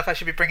don't know if I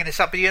should be bringing this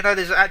up, but you know,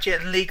 there's actually a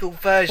legal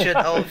version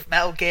of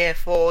Metal Gear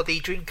for the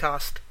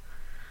Dreamcast.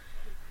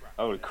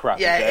 Holy crap!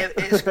 Yeah,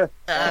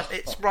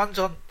 it runs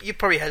on. You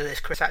probably heard of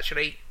this, Chris.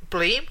 Actually,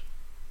 Bleem.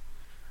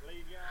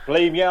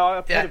 Bleem, yeah,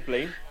 I've heard of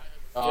Bleem.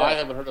 I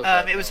haven't heard of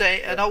that. It was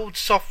an old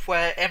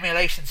software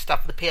emulation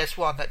stuff for the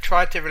PS1 that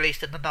tried to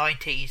release in the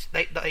 90s,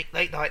 late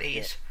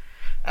 90s.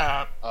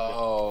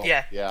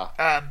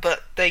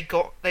 But they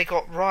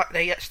got right.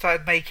 They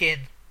started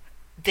making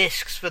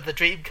discs for the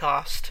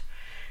Dreamcast,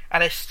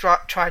 and they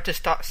tried to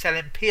start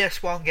selling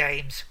PS1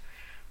 games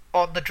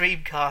on the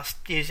Dreamcast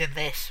using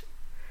this.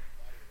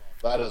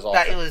 That is awesome.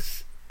 That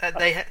was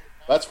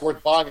That's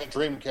worth buying a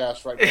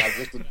Dreamcast right now,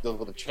 just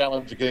the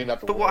challenge of getting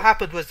that to But work. what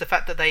happened was the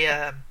fact that they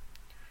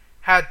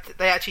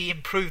actually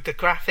improved the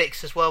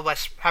graphics as well by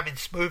having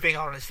smoothing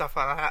on and stuff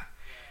like that.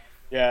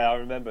 Yeah, I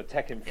remember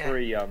Tekken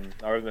 3.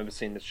 I remember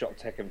seeing the shot of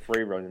Tekken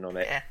 3 running on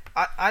it. Yeah,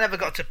 I never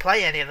got to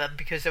play any of them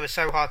because they were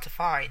so hard to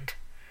find.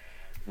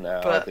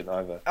 No, I didn't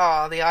either.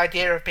 Oh, the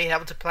idea of being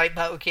able to play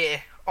Metal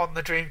Gear on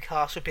the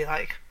Dreamcast would be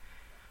like,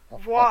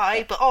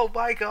 why? But oh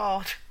my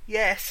god,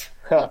 yes.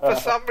 For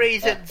some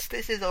reasons,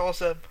 this is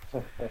awesome.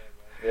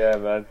 Yeah,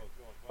 man.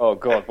 Oh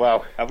god,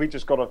 wow. Have we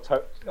just got off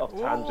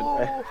tangent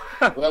there?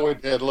 That we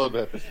did a little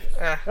bit.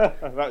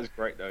 That was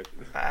great though.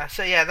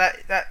 So yeah,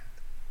 that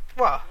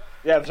well.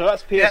 Yeah, so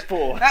that's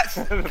PS4. That's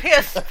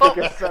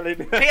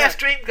PS4. PS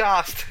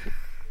Dreamcast.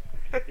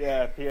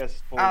 Yeah,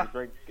 PS4,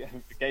 the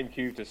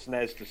GameCube to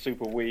SNES to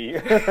Super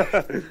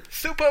Wii.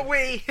 Super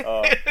Wii.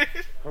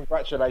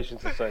 Congratulations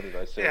to Sony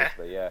though,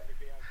 seriously, yeah.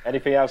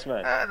 Anything else,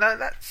 man? No,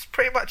 that's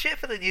pretty much it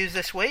for the news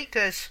this week.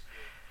 There's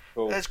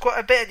quite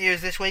a bit of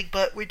news this week,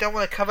 but we don't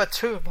want to cover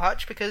too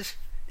much because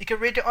you can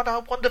read it on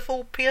our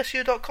wonderful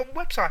PSU.com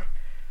website.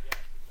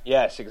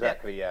 Yes,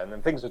 exactly, yeah. And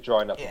then things are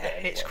drying up a bit. Yeah,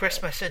 it's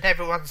Christmas and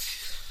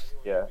everyone's...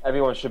 Yeah,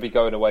 everyone should be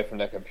going away from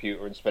their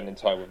computer and spending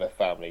time with their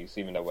families,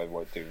 even though they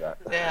won't do that.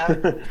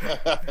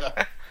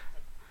 Yeah.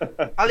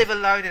 I live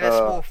alone in a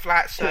small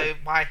flat, so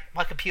my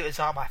computers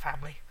are my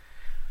family.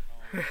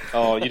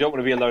 Oh, you don't want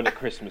to be alone at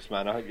Christmas,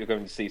 man. I hope you're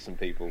going to see some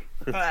people.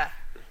 But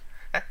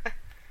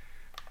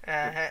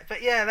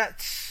yeah,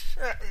 that's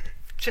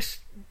just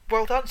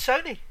well done,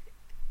 Sony.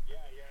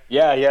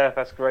 Yeah,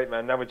 that's great,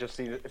 man. Now we just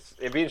see.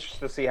 It'd be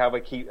interesting to see how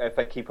if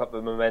they keep up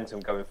the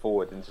momentum going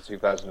forward into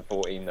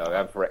 2014, though,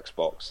 and for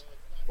Xbox.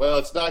 Well,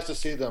 it's nice to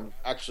see them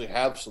actually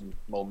have some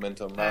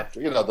momentum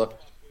after.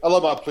 I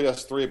love my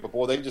PS3, but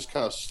boy, they just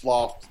kind of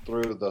sloughed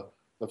through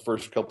the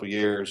first couple of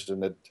years,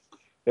 and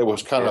it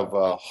was kind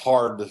of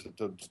hard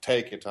to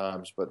take at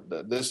times.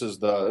 But this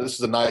is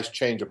a nice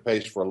change of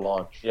pace for a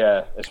launch.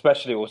 Yeah,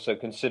 especially also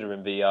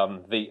considering the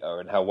Vita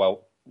and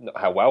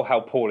how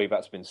poorly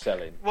that's been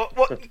selling. What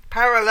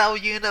parallel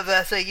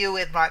universe are you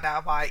in right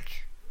now,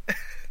 Mike?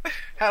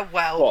 How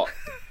well? What?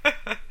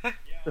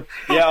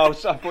 Yeah, I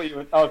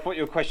thought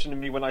you were questioning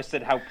me when I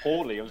said how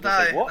poorly. I was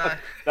going to say what?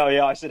 No,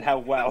 yeah, I said how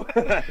well.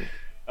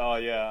 Oh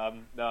yeah,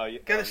 no. If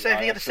you're going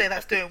to say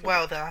that's doing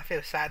well, then I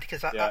feel sad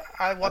because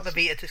I want the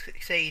Vita to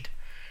succeed.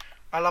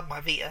 I love my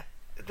Vita.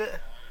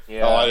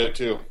 Yeah, I do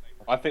too.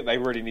 I think they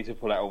really need to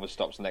pull out all the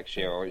stops next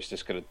year, or it's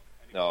just going to.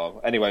 No,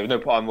 anyway, no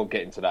problem. We'll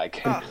get into that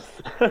again.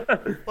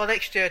 Well,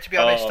 next year, to be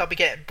honest, I'll be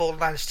getting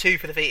Borderlands 2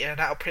 for the Vita, and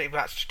that'll pretty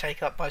much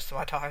take up most of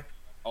my time.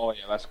 Oh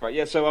yeah, that's great.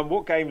 Yeah, so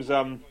what games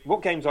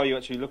are you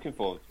actually looking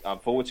forward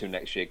to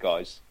next year,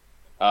 guys?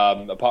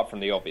 Apart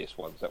from the obvious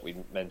ones that we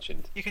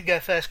mentioned. You can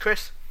go first,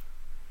 Chris.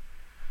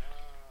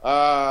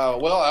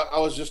 Well, I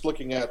was just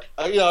looking at,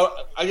 I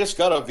just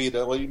got a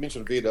Vita. Well, you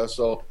mentioned Vita,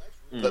 so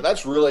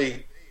that's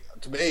really,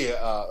 to me,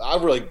 I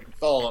really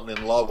fell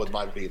in love with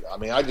my Vita. I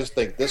mean, I just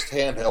think this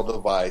handheld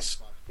device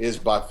is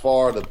by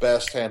far the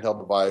best handheld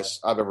device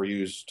I've ever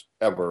used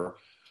ever.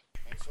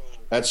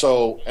 And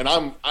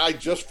I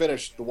just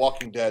finished The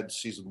Walking Dead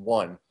season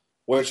 1,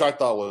 which I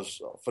thought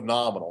was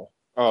phenomenal.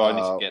 Oh, I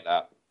need to get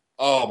that.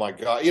 Oh my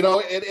God!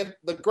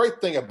 The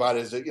great thing about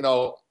it is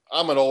that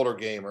I'm an older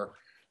gamer.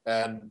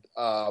 And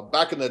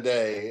back in the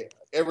day,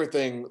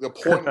 everything, the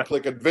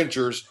point-and-click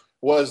adventures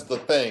was the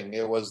thing.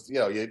 It was,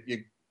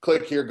 you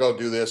click here, go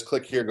do this,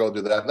 click here, go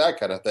do that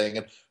kind of thing.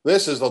 And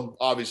this is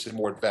obviously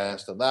more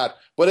advanced than that.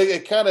 But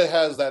it kind of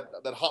has that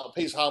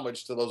pays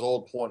homage to those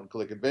old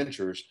point-and-click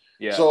adventures.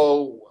 Yeah.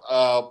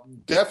 So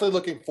definitely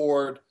looking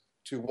forward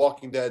to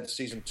Walking Dead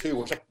Season 2,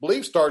 which I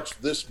believe starts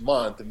this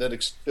month, and then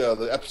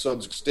the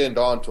episodes extend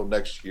on until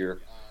next year.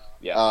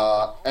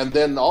 Yeah, and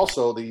then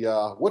also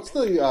what's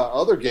the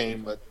other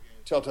game that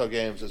Telltale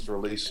Games is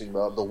releasing?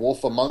 The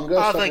Wolf Among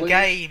Us. Other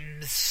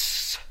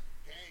games.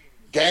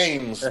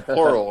 Games,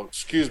 plural.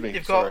 Excuse me.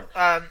 You've Sorry.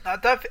 got. I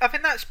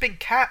think that's been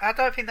I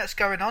don't think that's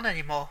going on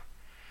anymore.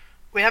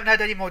 We haven't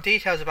had any more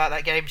details about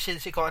that game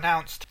since it got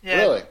announced. Yeah,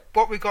 Really?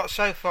 What we've got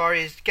so far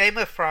is Game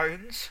of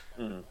Thrones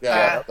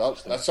Yeah,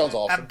 that sounds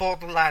awesome. and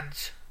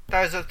Borderlands.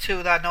 Those are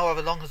two that I know of,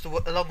 along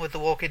with The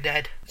Walking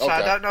Dead. So I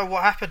Okay. don't know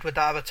what happened with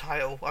that other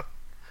title.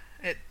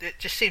 It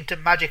just seemed to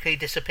magically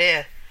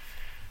disappear.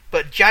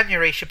 But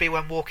January should be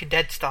when Walking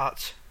Dead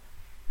starts.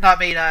 No, I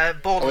mean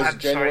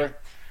Borderlands. January? Sorry,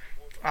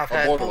 I've Oh,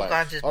 heard Borderlands.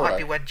 Borderlands All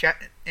might right.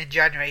 be in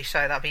January, so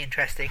that'll be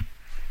interesting.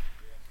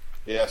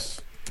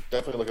 Yes,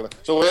 definitely looking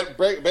at. So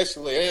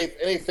basically,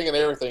 anything and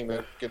everything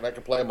that I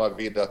can play on my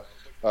Vita,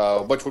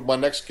 which would my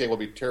next game will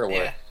be Tearaway.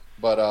 Yeah.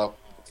 But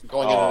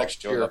going into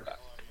next you'll year, love that.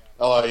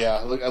 oh yeah,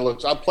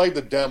 look, I played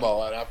the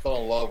demo and I fell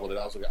in love with it.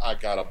 I was like, I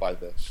gotta buy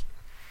this.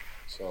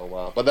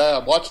 So, but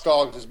Watch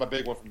Dogs is my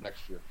big one from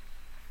next year.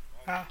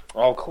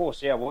 Oh, of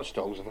course, yeah, Watch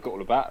Dogs. I forgot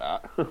all about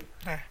that.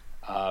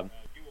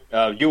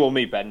 Yeah. You or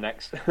me, Ben,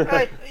 next.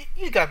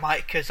 You go,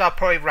 Mike, because I'll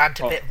probably rant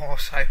a bit more.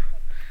 So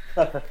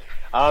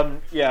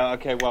Yeah,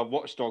 okay, well,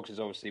 Watch Dogs is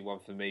obviously one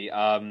for me.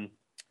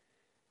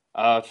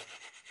 I'll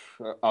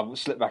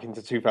slip back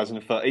into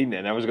 2013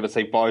 then. I was going to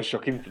say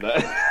Bioshock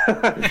Infinite.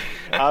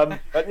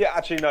 But yeah,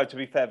 actually, no, to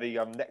be fair,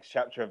 the next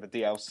chapter of the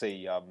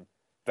DLC,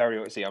 very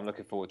obviously, I'm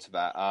looking forward to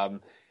that.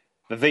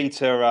 The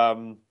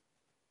Vita,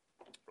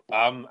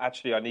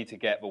 actually, I need to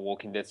get The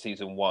Walking Dead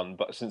Season 1,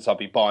 but since I'll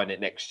be buying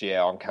it next year,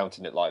 I'm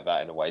counting it like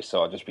that in a way,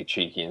 so I'll just be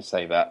cheeky and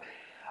say that.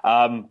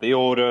 The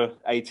Order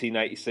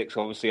 1886,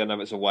 obviously, I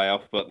know it's a way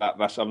off, but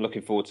that's I'm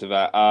looking forward to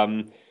that.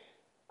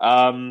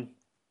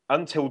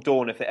 Until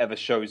Dawn, if it ever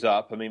shows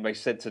up. I mean, they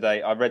said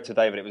today, I read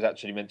today that it was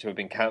actually meant to have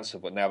been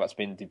cancelled, but now that's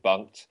been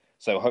debunked.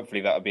 So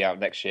hopefully that'll be out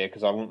next year,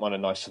 because I wouldn't mind a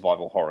nice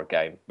survival horror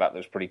game. That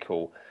looks pretty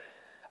cool.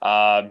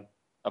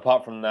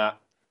 Apart from that,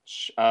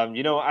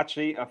 you know what,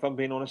 actually, if I'm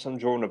being honest, I'm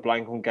drawing a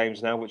blank on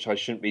games now, which I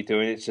shouldn't be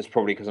doing. It's just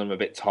probably because I'm a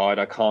bit tired.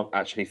 I can't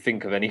actually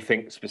think of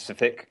anything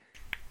specific.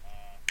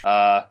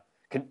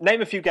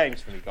 Name a few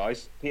games for me,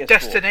 guys.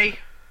 PS4.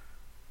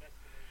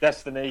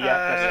 Destiny,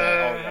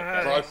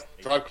 yeah.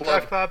 Drive Club.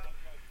 Drive Club,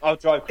 Oh,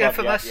 Drive Club.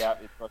 Infamous. Yeah.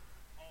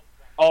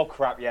 Oh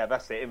crap! Yeah,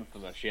 that's it.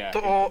 Infamous. Yeah.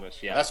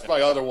 Infamous. Yeah. That's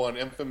my other one.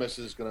 Infamous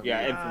is going to be.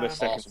 Yeah, Infamous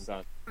Second awesome.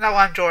 Son. No,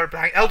 I'm drawing a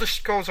blank. Elder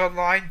Scrolls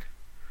Online,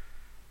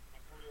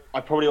 I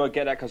probably won't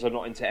get that because I'm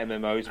not into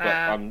MMOs, but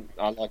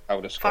I like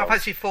Elder Final Scrolls.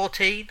 Fantasy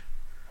 14.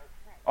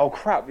 Oh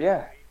crap!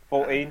 Yeah,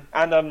 14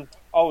 and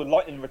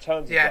Lightning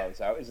Returns Yeah. as well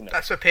is out, isn't it?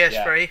 That's for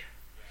PS3.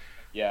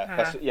 Yeah,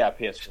 that's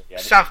PS3. Yeah,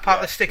 South Park: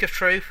 yeah. The Stick of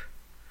Truth.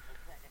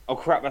 Oh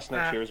crap! That's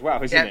next year as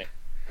well, isn't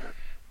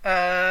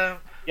yeah. it?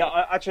 Yeah,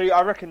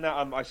 I reckon that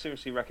I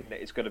seriously reckon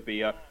that it's going to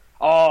be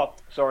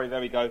sorry,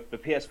 there we go. The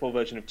PS4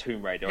 version of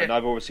Tomb Raider, and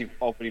I've obviously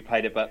already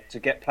played it, but to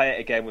play it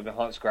again with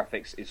enhanced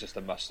graphics is just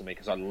a must to me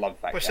because I love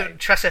that with game. some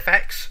Tress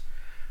FX.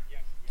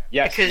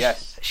 Yes, Because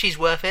yes. she's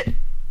worth it.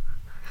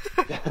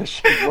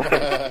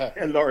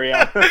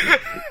 L'Oreal.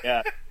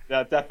 Yeah,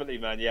 definitely,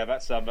 man. Yeah,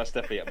 that's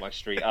definitely up my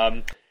street.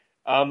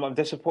 I'm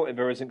disappointed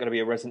there isn't going to be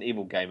a Resident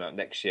Evil game out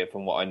next year,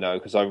 from what I know,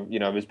 because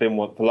there's been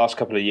one for the last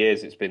couple of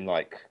years. It's been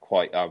like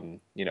quite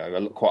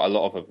quite a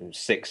lot of them,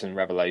 6 and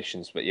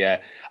Revelations. But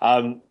yeah,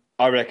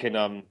 I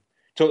reckon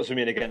talk to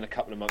me again in a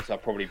couple of months. I'll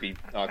probably be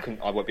I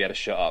won't be able to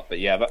shut up. But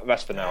yeah,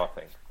 that's for now, I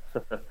think.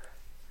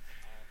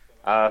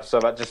 So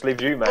that just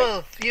leaves you, mate.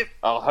 Well, you've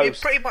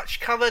pretty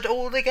much covered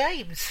all the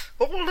games.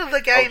 All of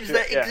the games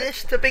that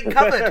exist have been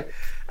covered.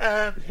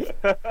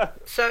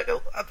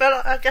 So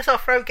I guess I'll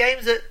throw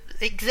games that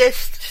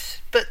exist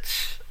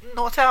but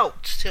not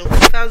out till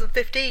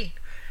 2015.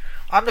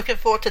 I'm looking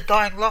forward to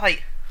Dying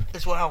Light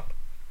as well.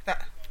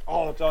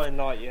 Dying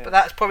Light, yeah. But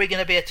that's probably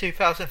going to be a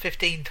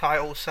 2015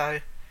 title, so...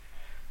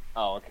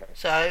 Oh, okay.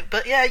 So,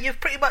 but yeah, you've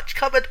pretty much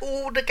covered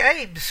all the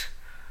games.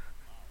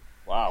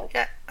 Wow.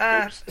 Yeah.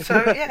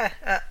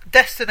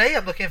 Destiny,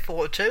 I'm looking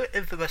forward to.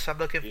 Infamous, I'm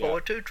looking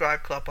forward to.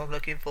 Drive Club, I'm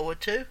looking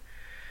forward to.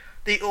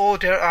 The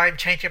Order, I'm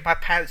changing my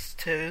pants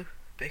to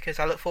because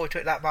I look forward to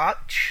it that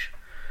much.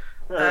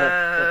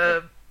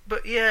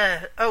 But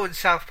yeah. Oh, and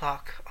South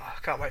Park. Oh, I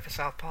can't wait for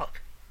South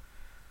Park.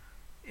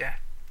 Yeah,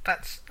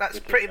 that's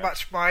pretty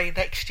much my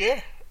next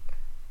year.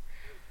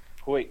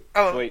 Sweet.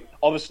 Oh. Sweet.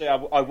 Obviously,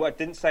 I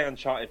didn't say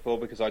Uncharted 4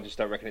 because I just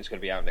don't reckon it's going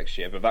to be out next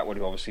year, but that would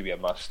obviously be a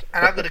must.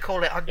 And I'm going to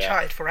call it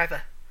Uncharted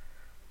Forever.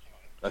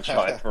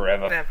 Uncharted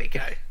Forever. There we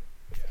go.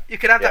 You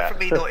can have that from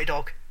me, Naughty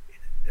Dog.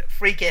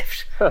 Free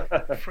gift.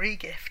 Free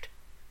gift.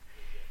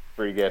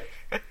 Free gift.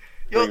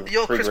 Your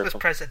Free Christmas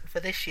grip. present for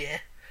this year.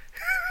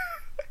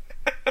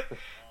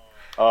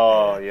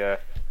 Oh yeah,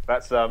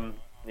 that's I'm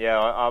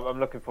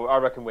looking for. I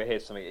reckon we'll hear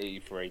something at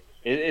E3.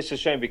 It's a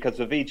shame because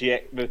the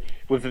VGX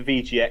with the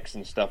VGX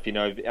and stuff,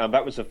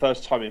 that was the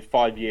first time in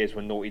 5 years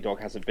when Naughty Dog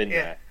hasn't been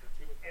there.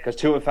 Because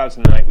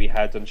 2008 we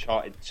had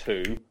Uncharted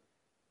 2,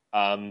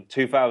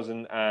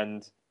 2000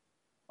 and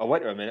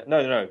wait a minute,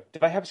 no.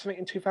 Did they have something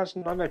in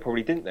 2009? They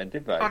probably didn't then,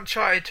 did they?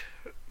 Uncharted.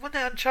 Wasn't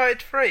it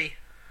Uncharted 3?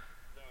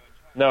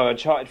 No,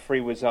 Uncharted 3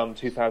 was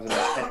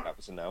 2010. That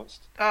was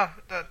announced. Oh,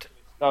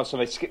 Oh, so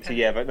they skipped a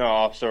year, but no,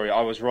 oh, sorry,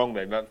 I was wrong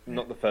then.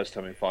 Not the first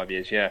time in 5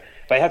 years. Yeah,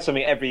 they had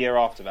something every year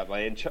after that.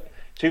 In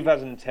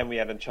 2010, we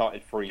had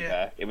Uncharted 3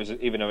 there. It was,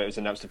 even though it was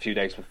announced a few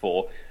days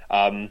before.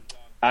 But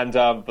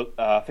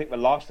I think The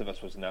Last of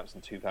Us was announced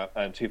in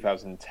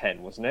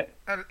 2010, wasn't it?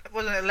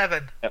 Wasn't it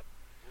 11?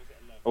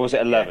 Or was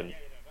it 11?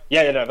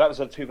 Yeah, no, that was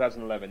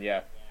 2011.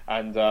 Yeah,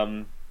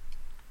 and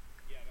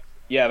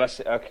yeah, that's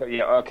okay.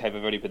 Yeah, okay,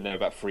 we've only been there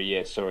about 3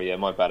 years. Sorry, yeah,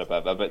 my bad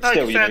about that. But no,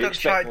 still, you know, you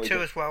expect expect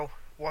 2 as well.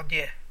 1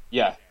 year.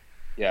 Yeah.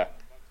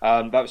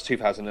 That was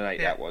 2008.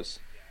 Yeah. That was.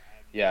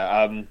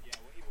 Yeah.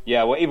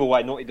 Well, either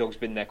way, Naughty Dog's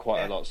been there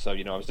quite a lot. So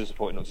I was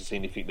disappointed not to see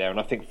anything there. And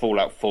I think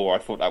Fallout 4, I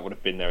thought that would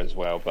have been there as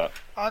well. But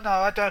oh no,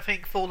 I don't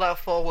think Fallout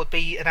 4 would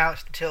be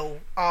announced until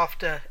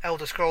after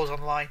Elder Scrolls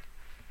Online.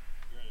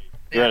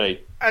 Yeah.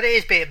 Really, and it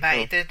is being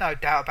made. There's no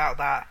doubt about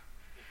that.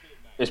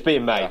 it's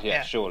being made.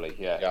 Yeah, surely.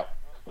 Yeah.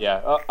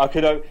 I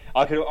could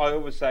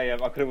always say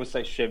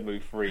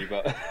Shenmue 3,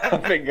 but I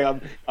think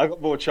I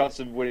got more chance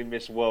of winning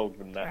Miss World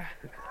than that.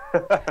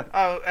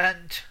 Oh,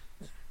 and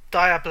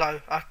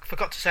Diablo. I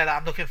forgot to say that.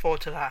 I'm looking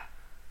forward to that.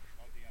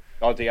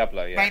 Oh,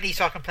 Diablo, yeah. Mainly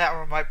so I can play it on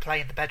remote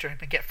play in the bedroom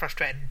and get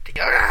frustrated and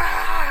go,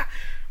 ah!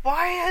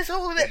 Why is there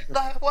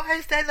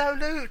no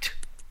loot?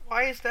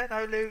 Why is there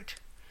no loot?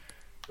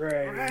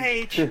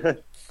 Rage.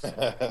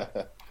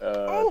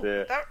 Oh,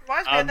 dear. That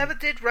reminds me, I never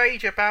did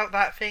rage about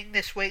that thing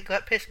this week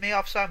that pissed me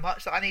off so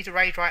much that I need to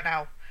rage right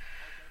now.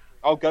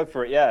 I'll go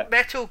for it, yeah.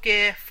 Metal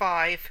Gear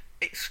 5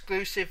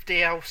 exclusive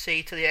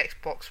DLC to the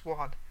Xbox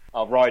One.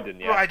 Oh, Raiden,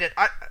 yeah. Raiden.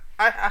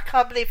 I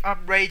can't believe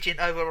I'm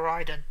raging over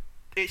Raiden.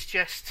 It's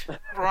just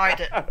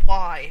Raiden.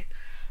 Why?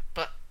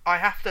 But I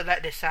have to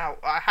let this out.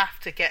 I have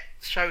to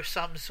show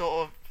some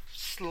sort of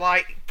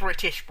slight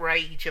British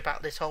rage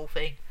about this whole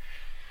thing.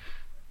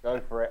 Go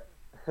for it.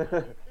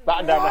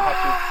 Batten down the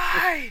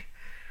hatches.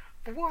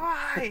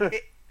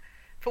 Why?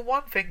 For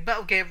one thing,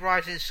 Metal Gear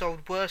Rising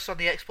sold worse on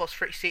the Xbox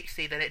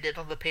 360 than it did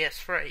on the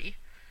PS3.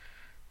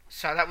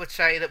 So that would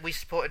say that we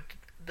supported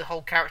the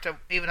whole character,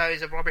 even though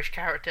he's a rubbish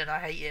character and I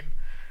hate him.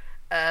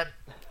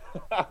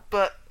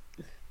 But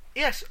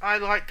yes, I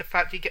like the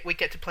fact we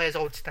get to play as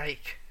old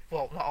Snake.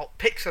 Well, not old,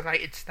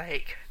 pixelated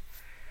Snake.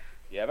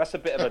 Yeah, that's a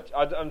bit of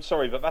a. I'm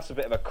sorry, but that's a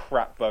bit of a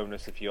crap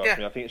bonus if you ask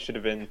me. I think it should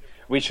have been.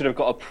 We should have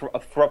got a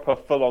proper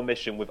full-on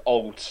mission with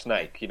old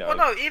Snake. You know. Well,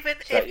 no, even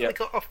if we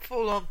got a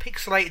full-on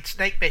pixelated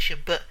Snake mission,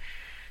 but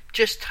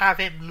just have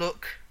him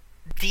look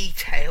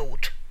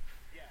detailed.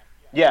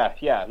 Yeah,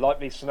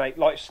 like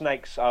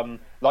Snake's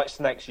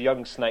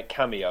young Snake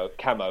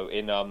camo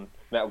in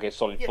Metal Gear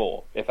Solid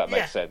 4, if that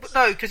makes sense. But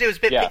no, because it was a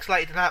bit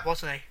pixelated in that,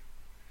 wasn't he?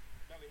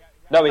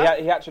 No,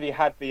 he actually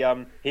had he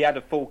had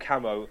a full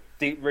camo,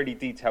 really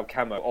detailed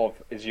camo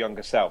of his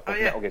younger self, of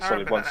Metal Gear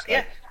Solid 1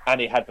 Snake, and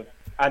he had the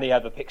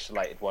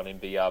pixelated one in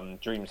the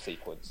dream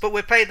sequence. But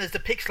we're playing as the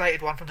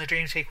pixelated one from the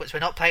dream sequence. We're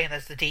not playing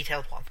as the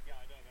detailed one.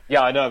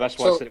 Yeah, I know. That's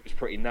why I said it was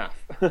pretty naff.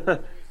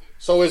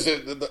 So is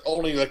it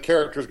only the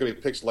character is going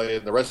to be pixelated,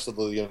 and the rest of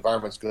the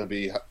environment's going to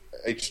be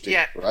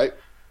HD, right?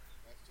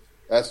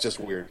 That's just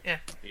weird.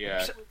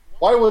 Yeah. So,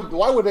 why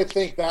would they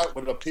think that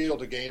would appeal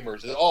to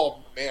gamers?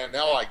 Oh man,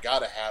 now I got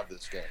to have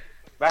this game.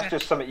 That's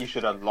just something you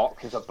should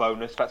unlock as a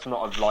bonus. That's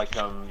not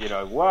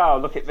wow,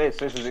 look at this.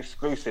 This is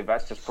exclusive.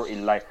 That's just pretty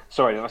lame.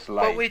 Sorry, that's lame.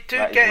 Well, we do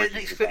get an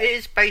exclusive. It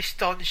is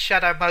based on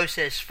Shadow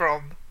Moses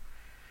from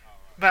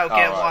Metal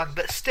Gear 1,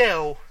 but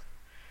still,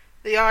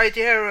 the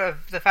idea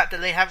of the fact that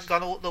they haven't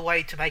gone all the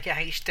way to make it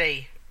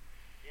HD.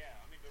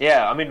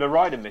 Yeah, I mean, the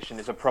Raiden mission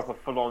is a proper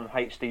full-on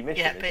HD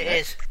mission. Yeah, but it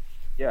is.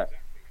 Yeah,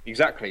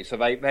 exactly. So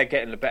they're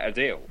getting a better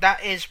deal.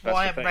 That is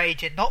why I'm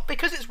raging. Not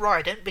because it's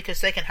Raiden,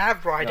 because they can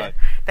have Raiden. No.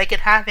 They can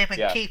have him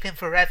and keep him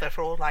forever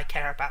for all I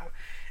care about.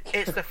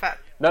 It's the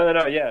fact...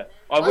 No, yeah.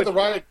 Why the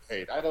Raiden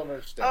paid? I don't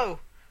understand.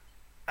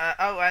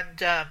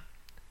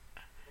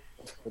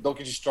 Don't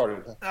get you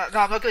started. No,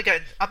 I'm not going to go...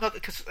 I'm not...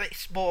 Because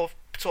it's more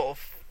sort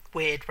of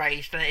weird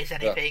rage than it is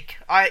anything.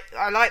 Yeah.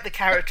 I like the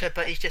character,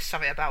 but it's just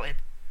something about him.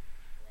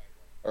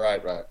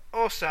 Right.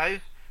 Also,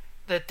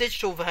 the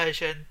digital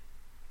version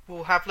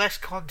will have less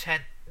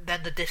content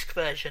than the disc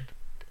version.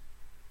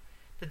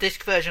 The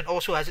disc version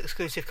also has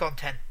exclusive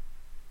content.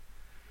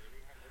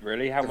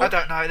 Really? How much? I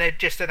don't know. They've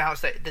just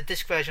announced that the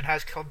disc version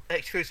has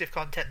exclusive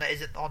content that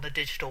isn't on the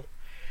digital.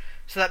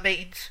 So that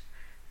means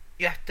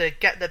you have to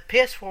get the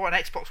PS4 and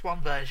Xbox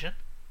One version,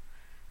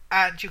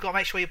 and you've got to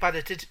make sure you buy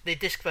the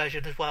disc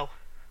version as well,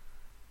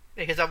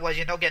 because otherwise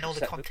you're not getting all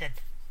the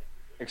content.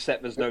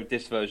 Except there's no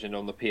disc version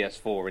on the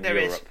PS4 in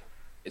Europe.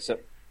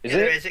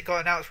 There is. It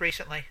got announced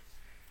recently.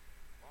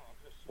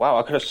 Wow,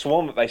 I could have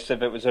sworn that they said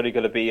that it was only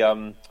going to be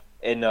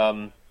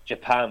in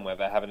Japan where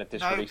they're having a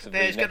disc release of the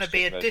there's going to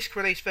be a version. disc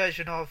release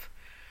version for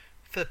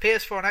the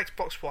PS4 and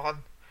Xbox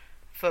One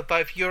for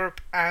both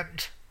Europe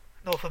and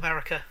North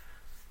America.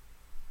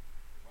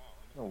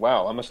 Oh,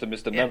 wow, I must have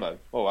missed a memo.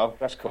 Oh, well,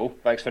 that's cool.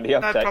 Thanks for the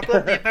update. No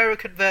problem. The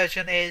American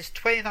version is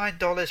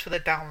 $29 for the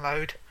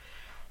download,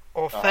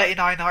 or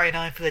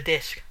 $39.99 for the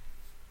disc.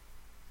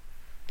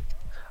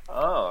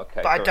 Oh,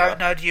 okay. But I don't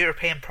know the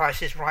European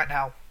prices right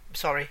now. I'm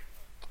sorry.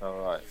 All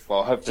right.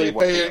 Well, So hopefully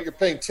you're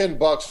paying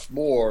 $10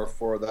 more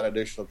for that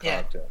additional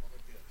Yeah. content.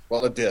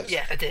 Well, a disc.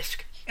 Yeah, a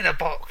disc in a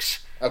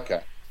box.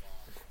 Okay.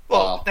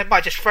 Well, Wow. they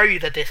might just throw you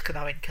the disc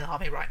knowing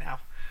Konami right now.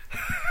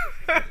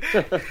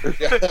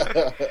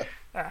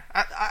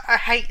 I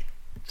hate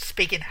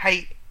speaking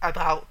hate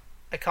about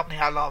a company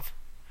I love,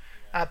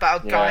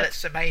 about a guy Yeah.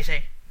 that's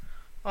amazing.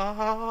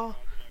 Oh,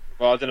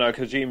 Well, I don't know.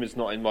 Kojima's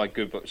not in my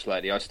good books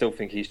lately. I still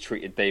think he's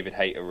treated David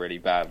Hayter really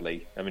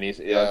badly. I mean,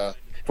 Yeah.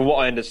 from what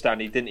I understand,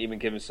 he didn't even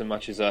give him so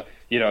much as a,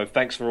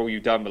 thanks for all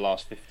you've done the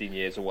last 15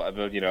 years or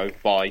whatever.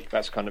 Bye.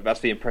 That's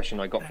the impression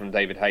I got from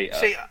David Hayter.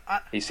 see,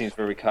 He seems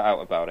very cut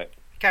out about it.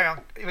 carry on.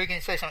 Were you going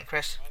to say something,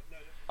 Chris?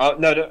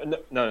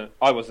 No,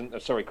 I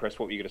wasn't. Sorry, Chris.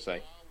 What were you going to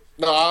say?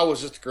 No, I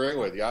was just agreeing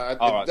with you. All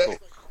right, cool.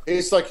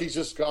 It's like he's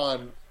just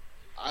gone.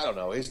 I don't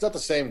know. He's not the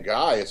same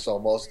guy. It's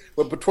almost.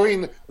 But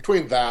between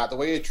that, the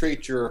way you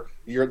treat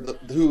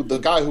the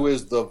guy who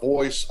is the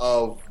voice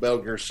of Metal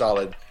Gear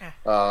Solid,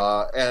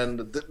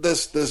 and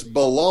this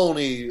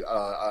baloney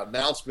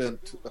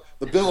announcement,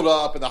 the build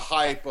up and the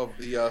hype of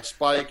the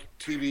Spike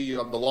TV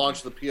on the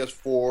launch of the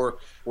PS4,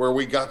 where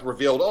we got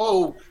revealed,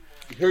 oh,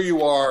 here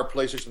you are,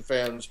 PlayStation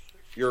fans.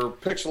 Your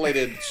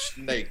pixelated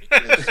Snake.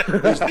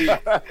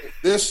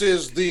 This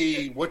is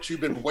what you've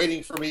been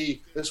waiting for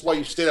me. This is why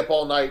you stayed up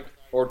all night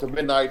or to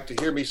midnight to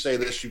hear me say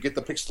this. You get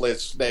the pixelated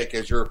Snake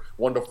as your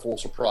wonderful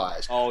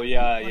surprise. Oh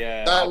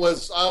yeah.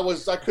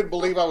 I couldn't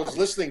believe I was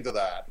listening to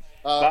that.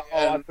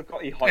 I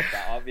forgot he hyped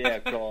that up. Yeah,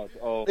 God.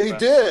 Oh, He man.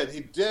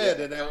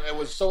 did, and it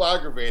was so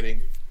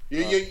aggravating.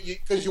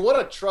 Because you want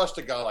to trust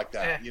a guy like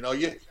that. Yeah.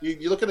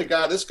 You look at a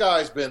guy. This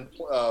guy's been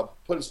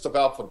putting stuff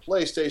out for the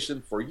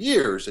PlayStation for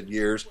years and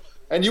years,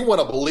 and you want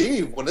to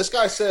believe when this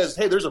guy says,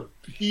 "Hey, there's a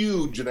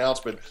huge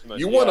announcement."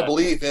 You want to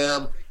believe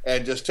him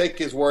and just take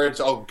his words.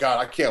 Oh God,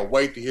 I can't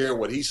wait to hear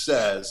what he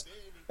says,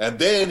 and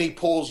then he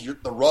pulls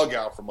the rug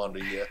out from under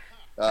you.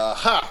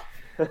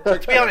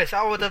 To be honest,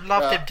 I would have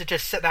loved him to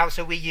just announce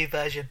a Wii U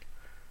version.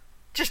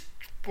 Just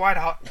why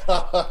not?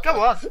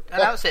 Go on,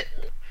 announce it.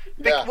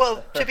 Yeah.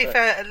 Well, to be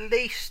fair, at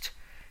least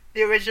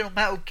the original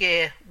Metal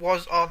Gear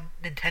was on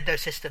Nintendo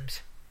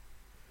systems.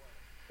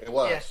 It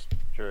was. Yeah.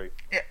 True.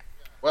 Yeah.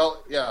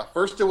 Well, yeah.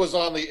 First, it was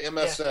on the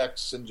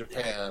MSX in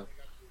Japan.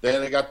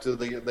 Then it got to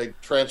they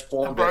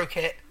transformed I broke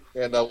it.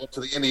 and went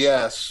to the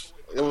NES.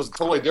 It was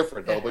totally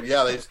different though, but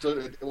yeah, it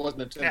was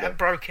Nintendo. Yeah, and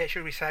broke it,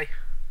 should we say?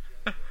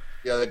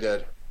 Yeah, they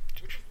did.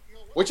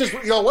 Which is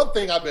one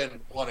thing I've been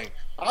wanting.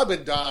 I've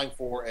been dying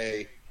for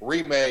a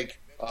remake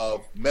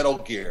of Metal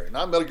Gear,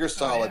 not Metal Gear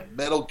Solid,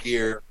 Metal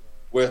Gear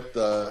with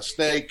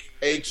Snake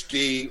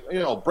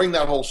HD. Bring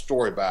that whole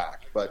story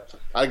back. But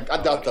I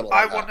doubt that'll.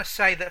 I want to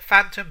say that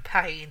Phantom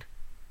Pain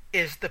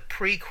is the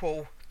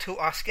prequel to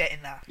us getting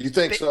that. You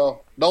think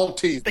so? Don't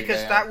tease me,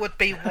 Because man. that would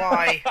be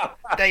why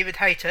David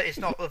Hayter is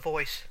not the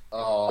voice.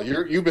 Oh,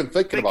 you've been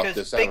thinking about Because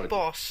this, Big haven't you?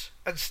 Boss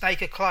and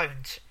Snake are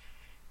clones.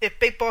 If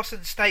Big Boss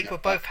and Snake were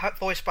both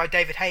voiced by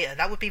David Hayter,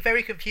 that would be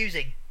very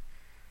confusing.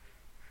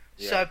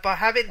 Yeah. So by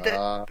having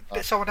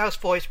someone else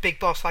voice Big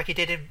Boss like he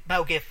did in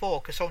Metal Gear 4,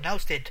 because someone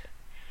else did,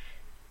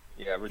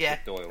 Yeah, Richard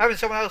Doyle. having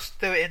someone else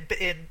do it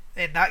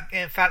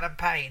in Phantom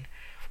Pain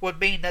would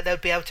mean that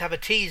they'd be able to have a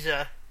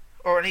teaser,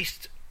 or at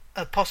least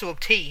a possible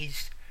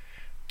tease,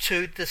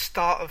 to the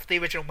start of the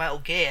original Metal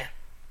Gear,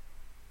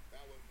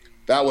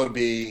 That would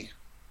be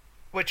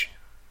which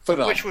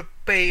phenomenal. would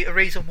be a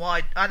reason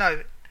why I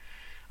know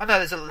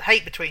there's a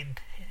hate between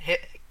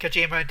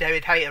Kojima and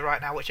David Hayter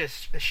right now, which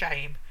is a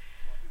shame.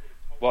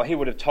 Well, he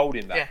would have told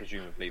him that, Yeah.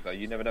 presumably, though.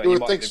 You never know. You He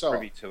would might think have so. been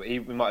privy to it. He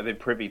might have been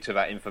privy to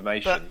that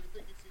information.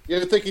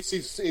 You think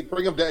he'd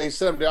bring him down, he'd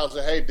sit him down and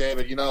say, "Hey,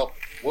 David,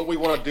 what we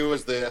want to do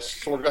is this.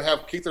 So we're going to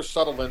have Keith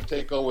Sutherland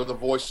take over the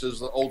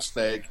voices of the old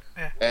Snake,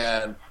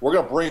 and we're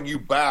going to bring you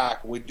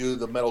back when we do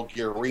the Metal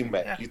Gear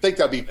remake." Yeah. You think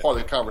that'd be part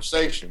of the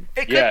conversation?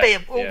 It could Yeah, be.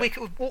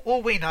 yeah.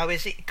 All we know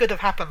is it could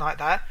have happened like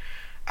that,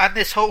 and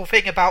this whole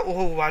thing about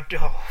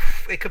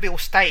it could be all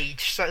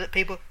staged so that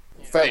people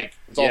Fake.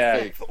 It's all Yeah.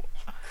 fake.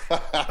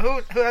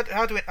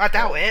 how do we? I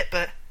doubt it,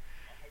 but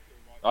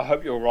I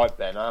hope you're right,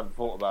 Ben. I haven't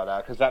thought about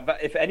that. Because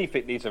if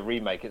anything needs a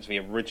remake, it's the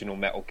original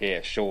Metal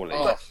Gear, surely.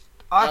 Oh,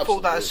 I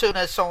thought that absolutely. as soon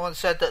as someone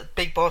said that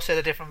Big Boss had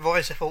a different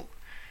voice, I thought,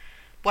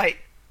 wait,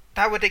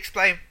 that would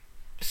explain,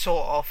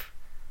 sort of,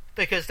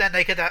 because then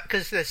they could,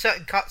 because there's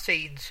certain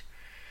cutscenes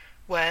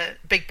where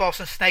Big Boss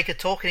and Snake are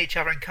talking to each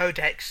other in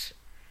codecs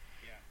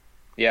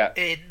Yeah,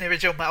 in the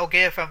original Metal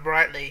Gear, if I'm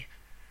rightly.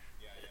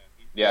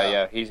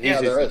 yeah. He's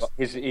there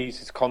he's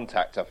his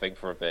contact, I think,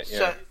 for a bit. Yeah.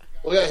 So,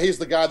 Well, yeah, he's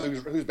the guy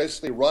who's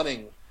basically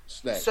running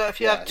Snake. so if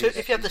you Yeah, have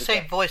he's the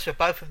same guy. voice for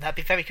both of them, that'd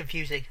be very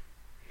confusing.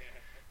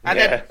 And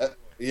Yeah. then,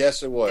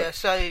 Yes, it would.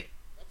 so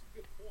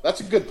That's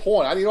a good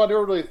point. I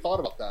never really thought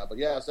about that, but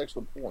yeah, it's an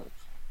excellent point.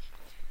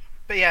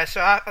 But yeah,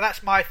 so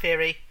that's my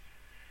theory.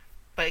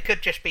 But it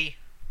could just be,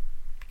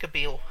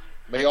 all.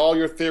 May all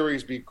your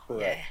theories be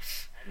correct.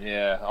 Yes.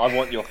 Yeah, I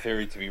want your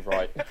theory to be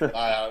right.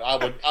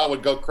 I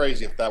would go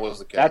crazy if that was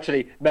the case.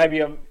 Actually, maybe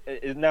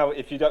now,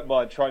 if you don't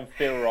mind, try and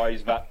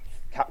theorize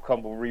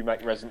Capcom will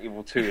remake Resident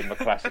Evil 2 in the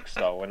classic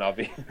style, and I'll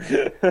be.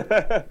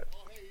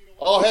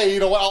 Oh, hey, you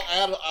know what?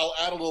 I'll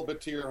add a little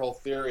bit to your whole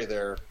theory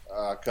there,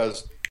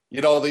 because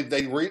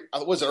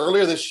was it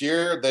earlier this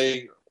year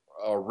they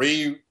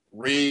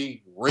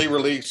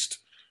re-released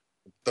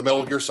the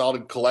Metal Gear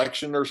Solid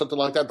Collection or something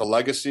like that, the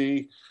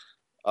Legacy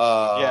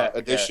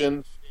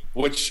edition,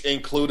 which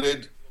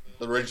included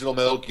the original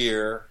Metal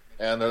Gear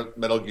and the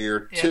Metal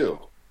Gear 2.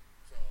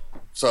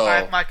 So I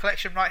have my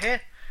collection right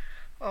here.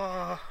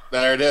 Oh.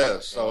 There it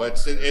is. So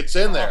it's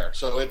in there.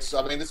 So it's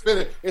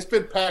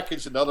been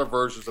packaged in other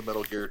versions of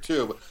Metal Gear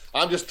 2. But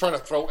I'm just trying to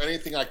throw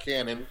anything I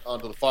can in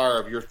onto the fire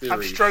of your theory.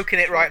 I'm stroking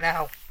it right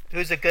now. It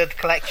was a good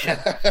collection.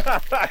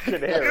 I can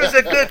hear It was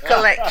a good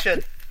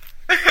collection.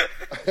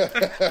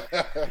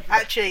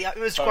 Actually, it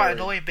was quite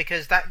annoying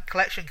because that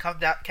collection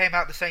came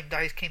out the same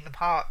day as Kingdom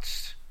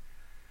Hearts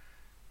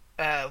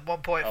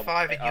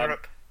 1.5 in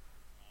Europe.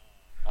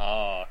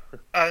 And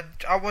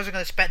I wasn't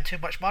going to spend too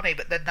much money,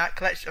 but then that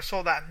collection, I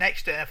saw that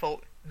next to it and I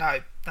thought, no,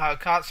 I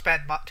can't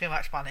spend too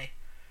much money.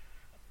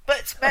 But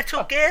it's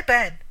Metal Gear,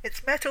 Ben.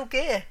 It's Metal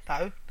Gear.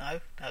 No,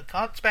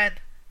 can't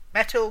spend.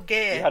 Metal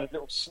Gear. You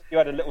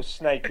had a little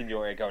snake in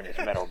your ear going, it's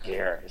Metal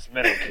Gear. It's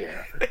Metal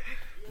Gear.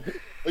 Well,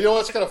 you know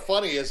what's kind of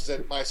funny is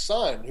that my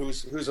son,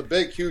 who's a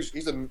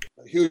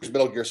huge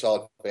Metal Gear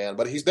Solid fan,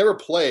 but he's never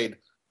played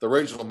the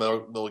original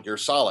Metal Gear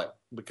Solid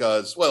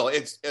because, well,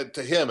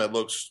 to him it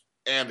looks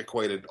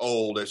antiquated,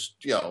 old. It's,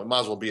 it might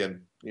as well be a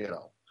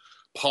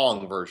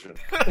Pong version.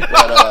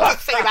 But,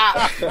 say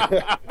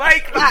that.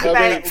 Make that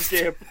next.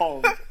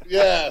 Pong.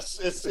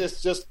 Yes,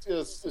 it's just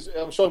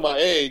I'm showing my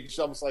age.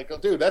 I'm just like, oh,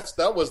 dude,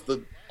 that was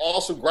the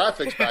awesome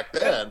graphics back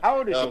then. How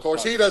old is of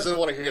course, he doesn't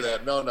want to hear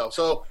that. No.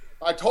 So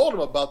I told him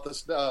about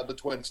this, the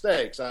Twin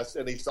Snakes,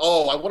 and he said,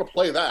 "Oh, I want to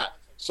play that."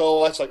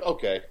 So I was like,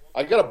 "Okay,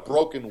 I got a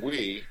broken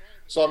Wii,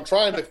 so I'm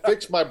trying to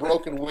fix my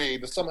broken Wii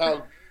to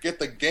somehow get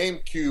the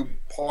GameCube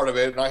part of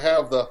it, and I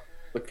have the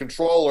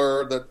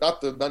controller, not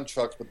the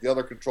nunchucks, but the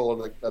other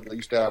controller that they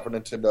used to have for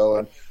Nintendo,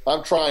 and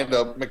I'm trying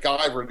to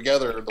MacGyver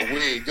together the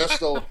Wii just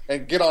so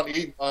and get on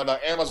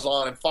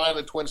Amazon and find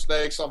the Twin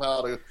Snakes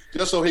somehow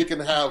just so he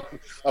can have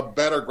a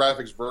better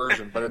graphics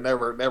version, but it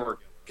never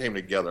came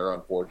together,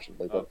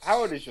 unfortunately. But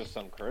how old is your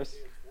son, Chris?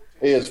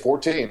 He is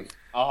 14.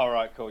 Oh, all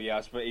right, cool.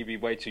 Yeah, but he'd be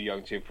way too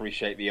young to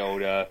appreciate the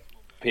old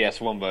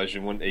PS1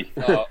 version, wouldn't he?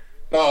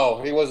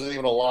 No, he wasn't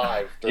even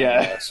alive during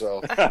that,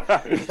 so.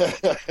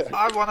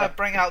 I want to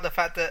bring out the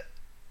fact that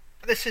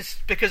this is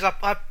because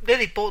I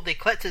nearly bought the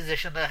collector's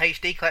edition, the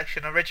HD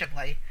collection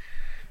originally,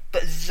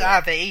 but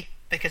Zavvi,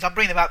 because I'm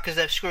bringing them up because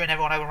they're screwing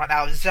everyone over right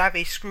now,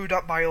 Zavvi screwed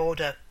up my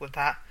order with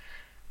that.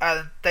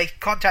 They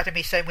contacted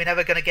me saying we're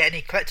never going to get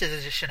any collector's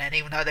edition in,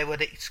 even though they were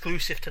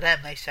exclusive to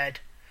them, they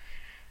said.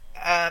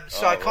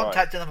 So I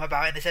contacted them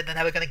about it and they said they're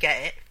never going to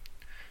get it.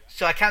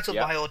 So I cancelled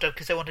my order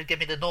because they wanted to give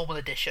me the normal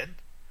edition.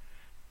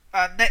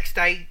 Next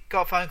day,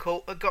 got a phone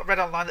call, got read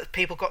online that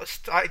people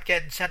started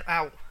getting sent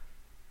out.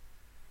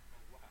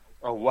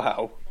 Oh,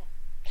 wow.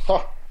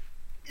 Huh.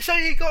 So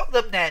you got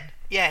them then?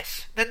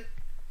 Yes. Then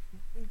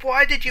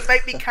why did you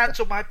make me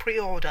cancel my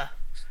pre-order?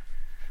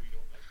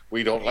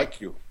 We don't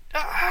like you.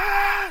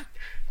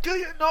 Do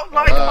you not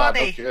like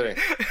money? No kidding.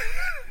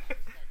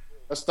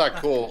 That's not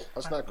cool.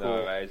 That's not cool.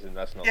 No, amazing.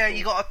 That's not Yeah, cool.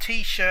 you got a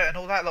T-shirt and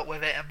all that lot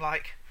with it. I'm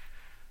like,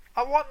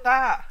 I want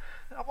that.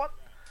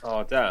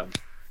 Oh, damn.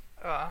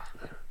 But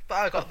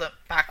I got them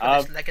back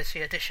with this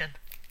Legacy Edition.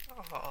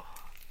 Oh.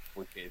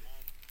 Wicked.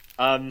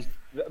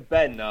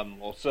 Ben,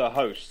 or Sir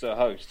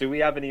Host, do we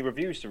have any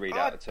reviews to read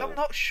out at all? I'm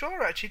not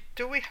sure actually.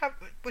 Do we have?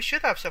 We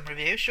should have some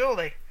reviews,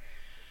 surely.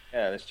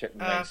 Yeah, let's check the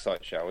main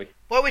site, shall we?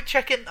 Well, I'm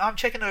checking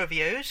the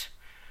reviews.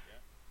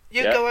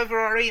 You go over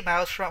our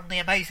emails from the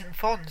amazing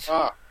Fonz.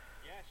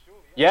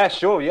 Yeah,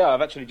 sure. Yeah,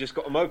 I've actually just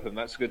got them open.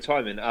 That's good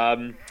timing.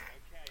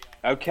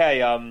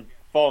 Okay.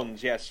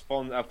 Fonz, yes,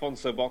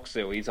 Alfonso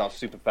Boxil. He's our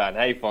super fan.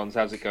 Hey, Fonz,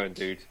 how's it going,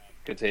 dude?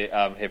 Good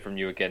to hear from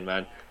you again,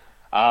 man.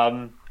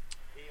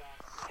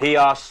 He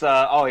asks,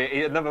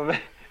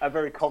 a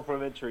very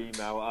complimentary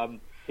email.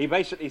 He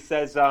basically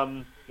says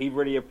he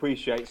really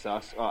appreciates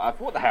us.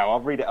 What the hell?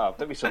 I'll read it up.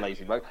 Don't be so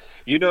lazy, mate.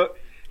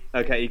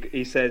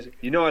 He says,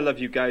 I love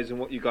you guys and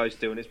what you guys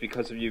do, and it's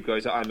because of you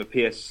guys that I'm a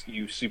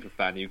PSU super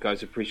fan. You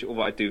guys appreciate all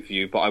what I do for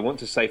you, but I want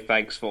to say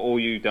thanks for all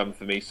you've done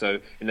for me. So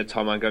in the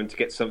time I'm going to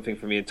get something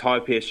from the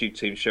entire PSU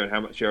team showing how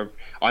much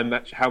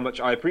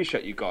I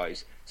appreciate you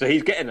guys. So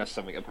he's getting us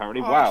something,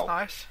 apparently. Wow. That's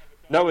nice.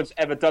 No one's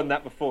ever done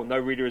that before. No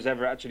reader has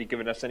ever actually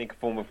given us any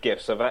form of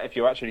gift. So if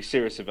you're actually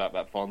serious about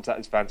that, Fonz, that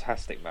is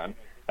fantastic, man.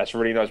 That's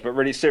really nice. But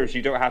really serious,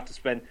 you don't have to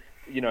spend,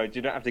 you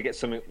don't have to get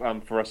something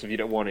for us if you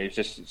don't want to. It's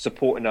just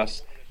supporting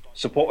us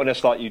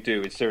like you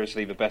do is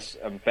seriously the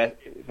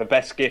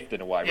best gift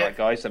in a way, right,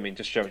 guys? I mean,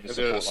 just showing the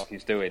support like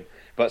he's doing.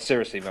 But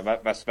seriously, man,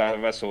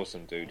 that's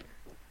awesome, dude.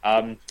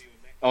 On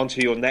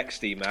to your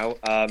next email.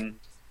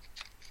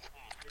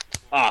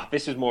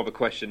 This is more of a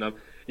question.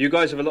 You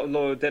guys have a lot of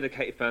loyal,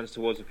 dedicated fans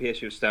towards the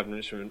PSU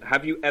establishment.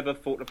 Have you ever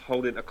thought of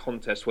holding a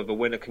contest where the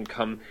winner can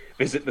come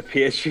visit the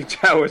PSU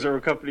towers or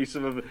accompany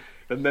some of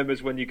the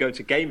members when you go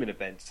to gaming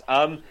events.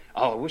 I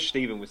wish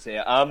Stephen was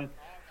here.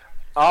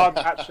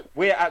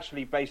 We're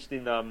actually based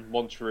in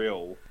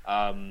Montreal,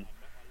 but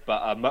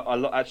a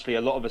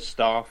lot of the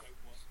staff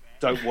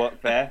don't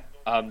work there.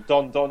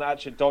 Don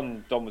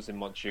was in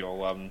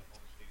Montreal.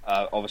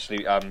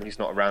 Obviously, he's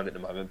not around at the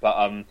moment,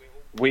 but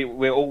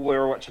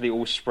we're actually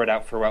all spread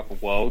out throughout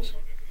the world.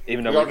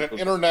 Even though we're an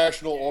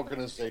international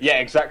organization. Yeah,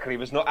 exactly.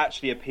 There's not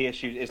actually a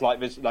PSU. It's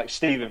like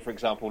Stephen, for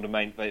example,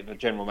 the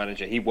general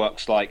manager. He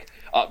works like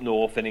up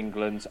north in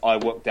England. I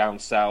work down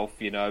south.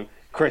 You know,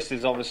 Chris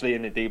is obviously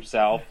in the deep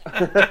south.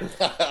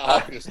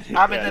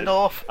 I'm in the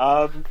north.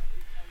 Ben's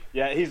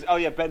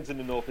in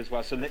the north as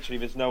well. So literally,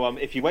 there's no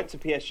if you went to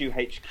PSU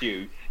HQ,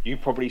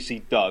 you'd probably see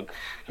Doug,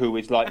 who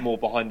is like more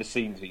behind the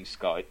scenes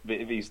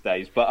these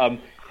days. But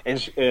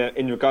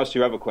in regards to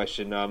your other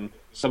question,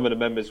 some of the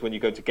members when you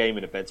go to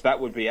gaming events,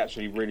 that would be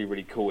actually really,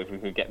 really cool if we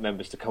could get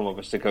members to come with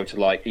us to go to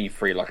like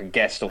E3, like a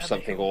guest or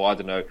something, or I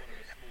don't know,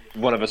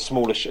 one of a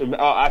smaller,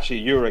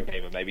 actually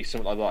Eurogamer maybe,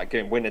 something like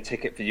that. Win a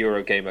ticket for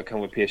Eurogamer, come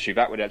with PSU.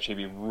 That would actually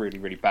be really,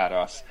 really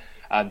badass.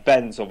 And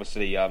Ben's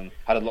obviously had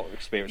a lot of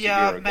experience.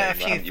 Yeah, I've met a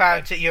few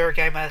fans at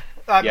Eurogamer.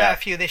 I met a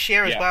few this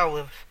year as well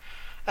with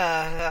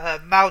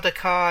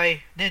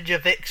Maldakai,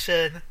 Ninja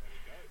Vixen,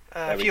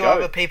 a few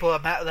other people I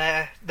met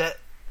there that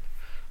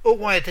all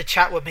wanted to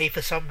chat with me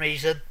for some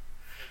reason.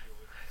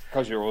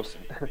 Because you're awesome.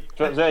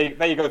 So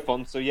there you go,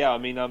 Fon. So yeah, I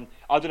mean, I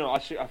don't know. I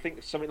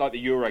think something like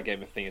the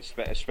Eurogamer thing,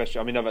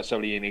 especially. I mean, no, that's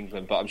only in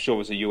England, but I'm sure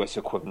there's a US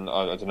equivalent.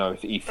 I don't know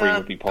if E3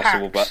 would be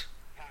possible, PAX. But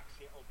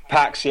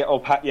PAX,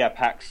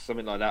 PAX,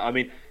 something like that. I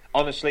mean,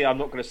 honestly, I'm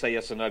not going to say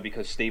yes or no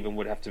because Stephen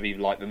would have to be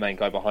like the main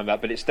guy behind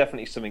that. But it's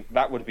definitely something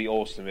that would be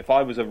awesome if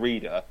I was a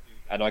reader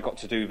and I got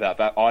to do that.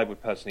 That I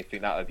would personally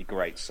think that would be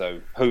great.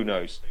 So who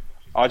knows?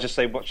 I just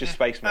say watch your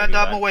space, maybe. And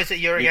I'm always at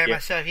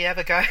Eurogamer, so if you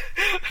ever go,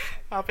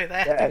 I'll be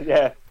there.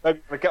 Yeah.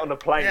 Maybe we'll get on a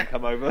plane and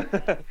come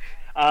over.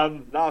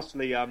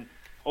 Lastly,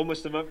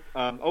 almost a month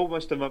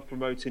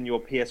promoting your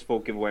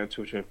PS4 giveaway on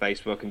Twitter and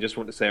Facebook, and just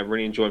want to say I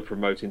really enjoyed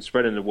promoting,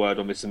 spreading the word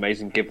on this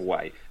amazing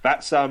giveaway.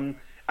 That's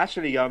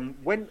actually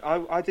when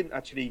I didn't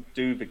actually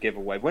do the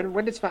giveaway.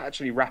 When does that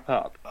actually wrap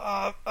up?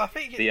 I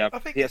think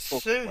it's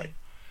soon. Giveaway.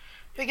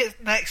 I think it's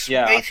next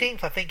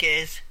 18th. I think it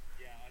is.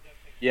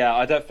 Yeah,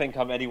 I don't think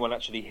anyone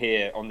actually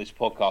here on this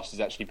podcast has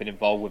actually been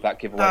involved with that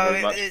giveaway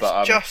very much. It's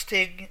but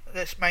Justin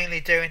that's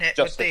mainly doing it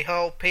with the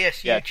whole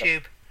PS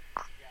YouTube.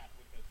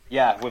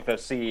 With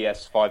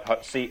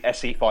the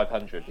SE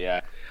 500.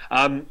 Yeah.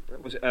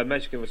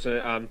 Mexican was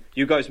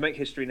you guys make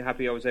history and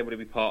happy I was able to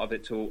be part of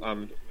it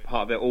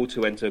all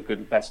to enter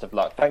good best of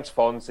luck. Thanks,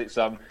 Fons. It's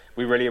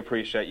we really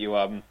appreciate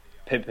you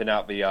pimping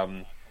out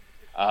the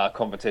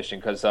competition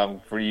because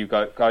for you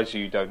guys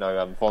who don't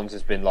know, Fons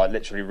has been like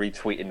literally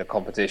retweeting the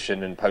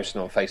competition and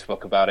posting on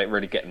Facebook about it,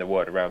 really getting the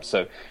word around.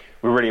 So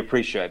we really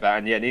appreciate that.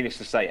 And yeah, needless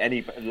to say,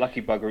 any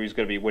lucky bugger who's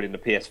going to be winning the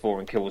PS4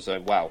 and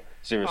Killzone, wow,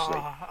 seriously,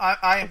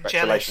 I am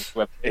jealous.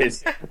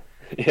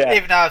 Yeah,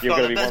 even though I've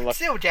got them, but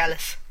still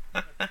jealous.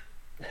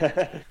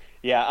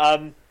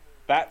 Yeah,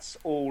 that's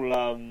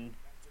all.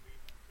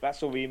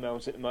 That's all the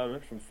emails at the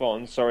moment from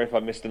Fons. Sorry if I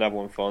missed another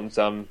one, Fons.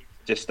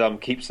 Just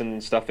keep sending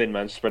stuff in,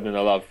 man. Spreading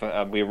the love.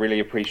 We really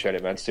appreciate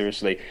it, man.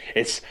 Seriously,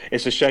 it's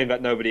a shame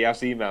that nobody else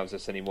emails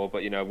us anymore.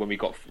 But you know, when we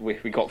got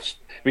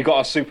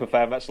our super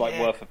fan, that's like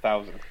worth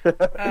 1,000.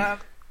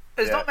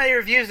 There's not many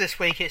reviews this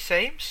week, it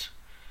seems.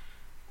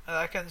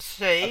 I can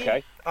see.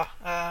 Okay.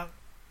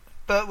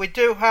 But we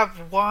do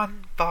have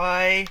one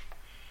by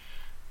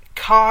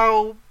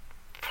Paul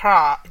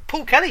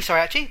Kelly.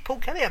 Sorry, actually, Paul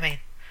Kelly. I mean,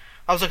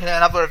 I was looking at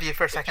another review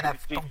for a second.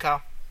 From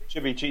Carl.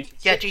 Should be GT6.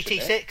 Yeah,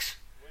 GT6.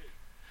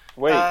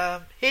 We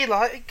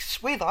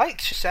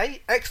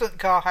say excellent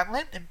car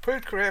handling,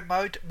 improved career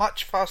mode,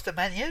 much faster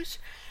menus.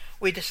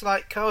 We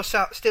dislike car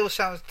still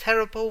sounds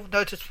terrible,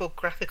 noticeable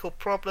graphical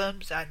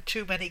problems, and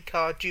too many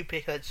car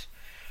duplicates.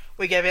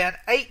 We gave it an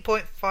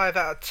 8.5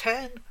 out of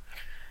 10.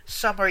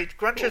 Summary: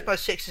 Gran Turismo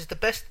 6 is the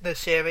best in the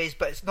series,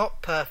 but it's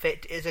not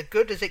perfect. It is as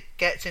good as it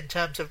gets in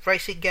terms of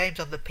racing games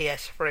on the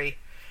PS3.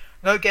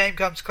 No game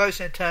comes close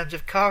in terms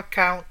of car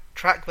count,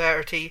 track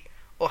variety,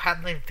 or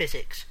handling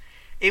physics,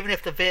 even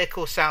if the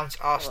vehicle sounds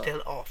are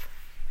still off.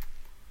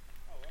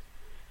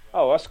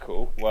 Oh, that's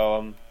cool.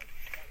 Well,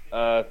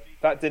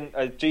 that didn't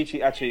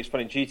GT. Actually, it's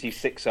funny.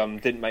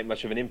 GT6 didn't make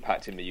much of an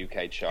impact in the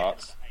UK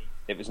charts.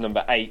 It was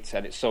number 8,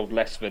 and it sold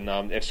less than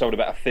it sold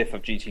about a fifth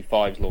of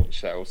GT5's launch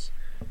sales.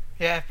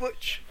 Yeah,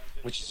 which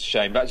is a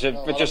shame. But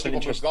just an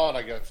interesting. Gone,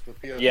 I guess. The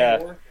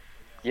PS4.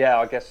 Yeah,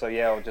 I guess so.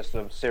 Yeah, or just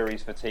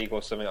series fatigue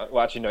or something.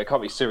 Well, actually, no, it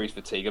can't be series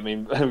fatigue. I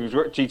mean,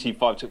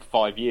 GT5 took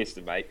 5 years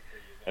to make.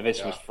 And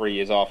this was 3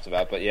 years after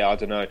that, but yeah, I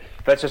don't know.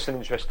 That's just an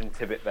interesting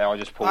tidbit there. I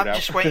just pulled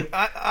out.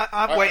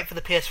 I'm waiting for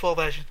the PS4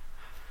 version.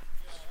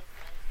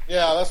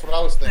 Yeah, that's what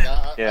I was thinking.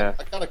 I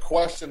kind of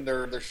questioned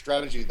their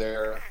strategy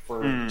there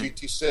for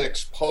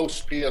GT6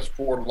 post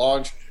PS4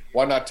 launch.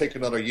 Why not take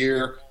another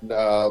year,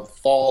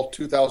 fall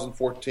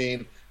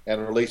 2014,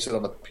 and release it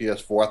on the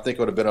PS4? I think it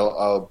would have been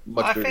a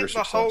much bigger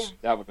success.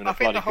 I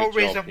think the whole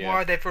reason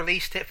why they've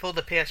released it for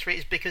the PS3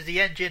 is because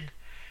the engine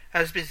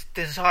has been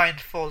designed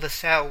for the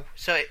cell,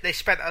 so they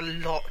spent a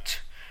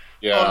lot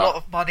Yeah.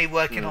 of money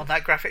working on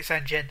that graphics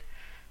engine,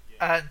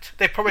 and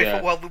they probably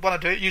thought, well, we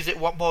want to use it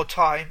one more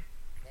time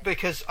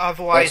because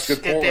otherwise That's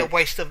a good it'd be a point.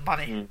 waste of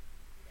money.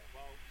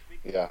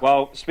 Yeah.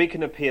 Well,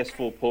 speaking of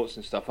PS4 ports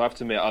and stuff, I have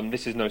to admit,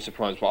 this is no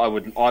surprise, but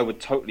I would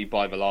totally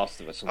buy The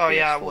Last of Us on Oh PS4.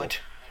 yeah, I would.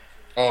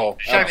 Oh,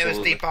 Shame it was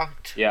absolutely.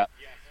 debunked. Yeah.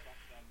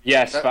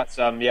 Yes, That- that's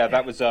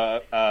that was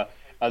a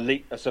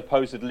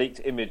supposed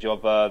leaked image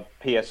of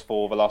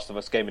PS4 The Last of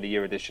Us Game of the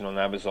Year edition on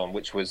Amazon,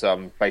 which was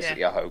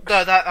basically a hoax.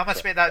 No, that I must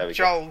admit There that we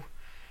go.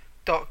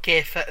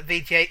 Joel.gif at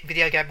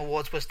Video Game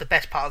Awards was the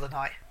best part of the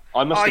night.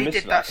 I must Oh, have he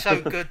missed did that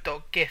so good,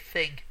 .gif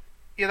thing.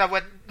 You know,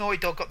 when Naughty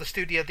Dog got the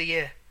Studio of the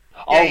Year.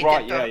 Oh he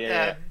right, did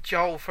yeah.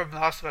 Joel from The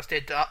Last of Us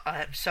did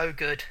so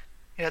good.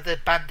 You know, the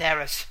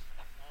Banderas.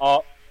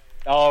 Oh,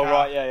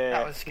 right, yeah.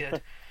 That was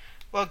good.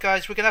 Well,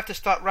 guys, we're going to have to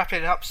start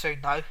wrapping it up soon,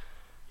 though.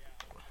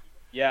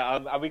 Yeah,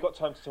 have we got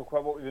time to talk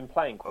about what we've been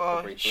playing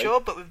briefly?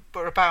 Sure, but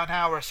we're about an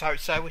hour or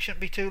so we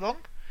shouldn't be too long.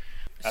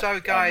 So,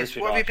 guys,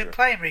 Richard what have you been Archer.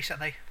 playing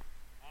recently?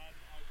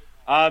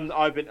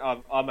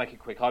 I'll make it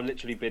quick. I've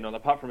literally been on,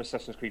 apart from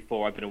Assassin's Creed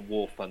 4, I've been on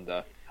War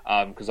Thunder,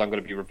 because I'm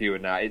going to be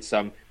reviewing that. It's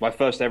my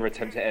first ever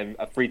attempt at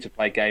a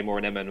free-to-play game or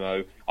an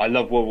MMO. I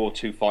love World War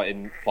II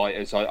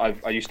fighters.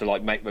 I used to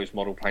make those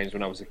model planes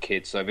when I was a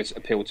kid, so this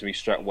appealed to me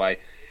straight away.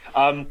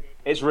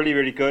 It's really,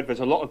 really good. There's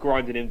a lot of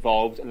grinding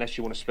involved, unless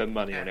you want to spend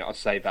money on it. I'll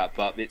say that,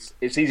 but it's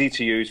easy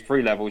to use.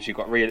 3 levels. You've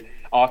got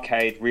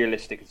arcade,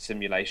 realistic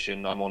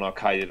simulation. I'm on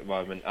arcade at the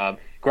moment.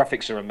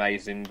 Graphics are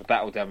amazing. The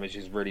battle damage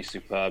is really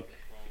superb.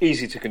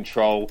 Easy to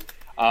control.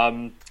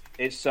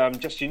 It's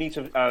just you need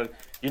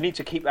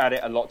to keep at it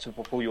a lot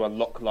before you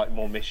unlock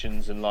more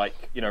missions and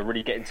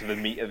really get into the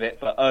meat of it.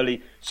 But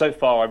so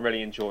far I'm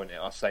really enjoying it.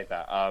 I'll say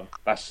that.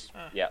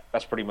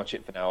 That's pretty much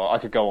it for now. I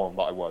could go on,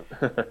 but I won't.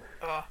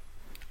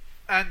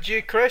 And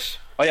you, Chris?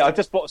 Oh yeah, I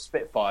just bought a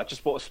Spitfire. Which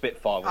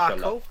I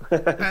Cool.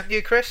 love. And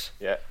you, Chris?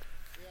 Yeah.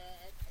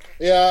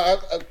 Yeah,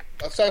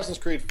 Assassin's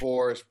Creed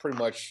 4 has pretty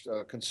much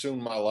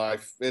consumed my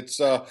life. It's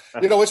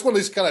it's one of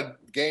these kind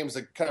of games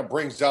that kind of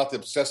brings out the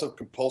obsessive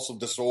compulsive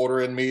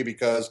disorder in me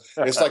because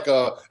it's like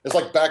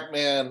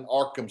Batman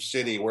Arkham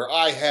City where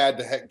I had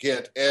to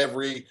get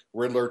every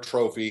Riddler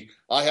trophy.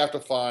 I have to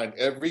find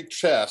every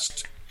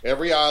chest,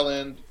 every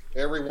island,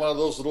 every one of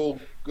those little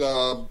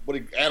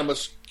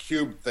Animus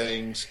cube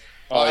things.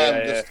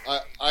 I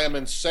am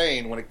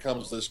insane when it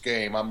comes to this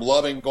game. I'm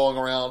loving going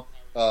around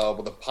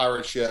with the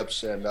pirate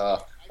ships, and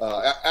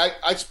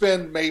I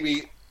spend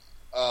maybe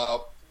a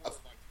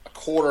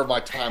quarter of my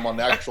time on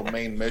the actual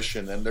main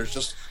mission, and there's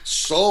just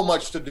so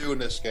much to do in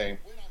this game.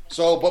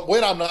 So, but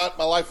when I'm not,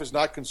 my life is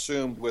not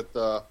consumed with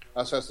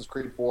Assassin's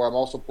Creed 4. I'm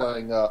also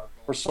playing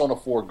Persona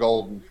 4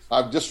 Golden.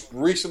 I've just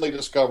recently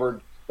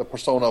discovered the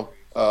Persona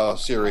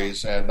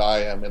series, and I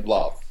am in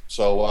love.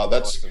 So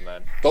that's Awesome,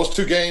 man. those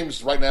 2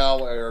 games right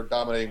now are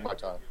dominating my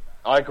time.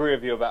 I agree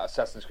with you about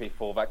Assassin's Creed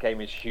 4. That game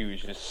is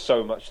huge. There's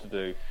so much to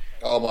do.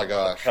 Oh my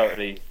gosh!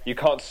 Totally. You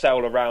can't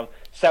sail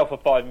for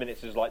 5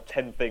 minutes. There's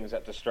 10 things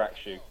that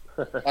distract you.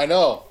 I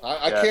know.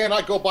 I Yeah.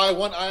 cannot go by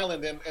one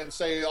island and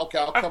say, okay,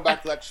 I'll come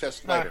back to that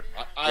chest later.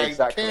 I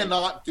Exactly.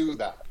 cannot do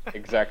that.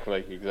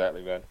 Exactly,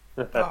 man.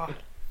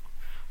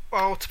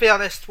 Well, to be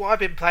honest, what I've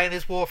been playing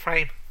is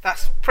Warframe.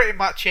 That's pretty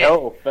much it.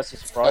 Oh, that's a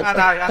surprise.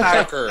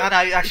 Sucker. I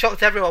know. I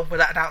shocked everyone with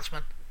that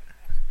announcement.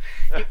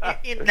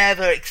 You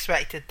never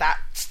expected that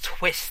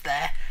twist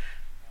there.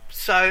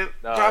 So,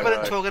 rather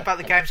than talking about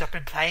the games I've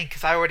been playing,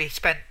 because I already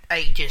spent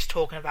ages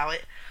talking about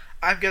it,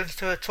 I'm going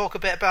to talk a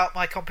bit about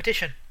my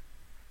competition.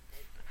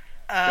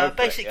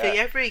 Basically,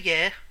 every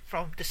year,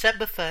 from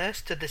December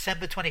 1st to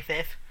December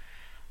 25th,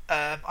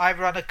 I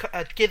run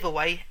a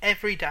giveaway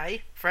every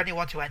day for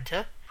anyone to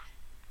enter.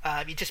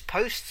 You just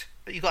post.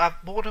 You've got to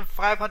have more than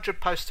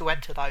 500 posts to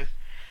enter, though.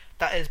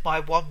 That is my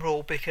one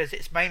rule, because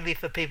it's mainly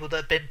for people that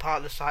have been part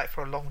of the site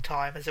for a long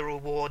time as a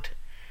reward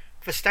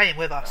for staying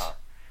with us.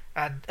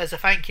 And as a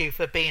thank you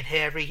for being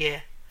here every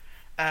year.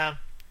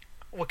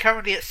 We're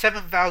currently at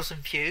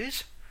 7,000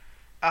 views.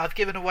 I've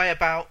given away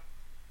about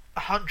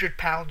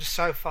 £100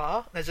 so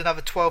far. There's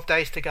another 12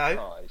 days to go.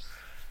 Nice.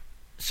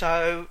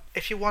 So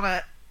if you want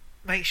to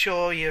make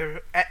sure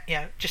you're,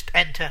 just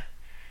enter.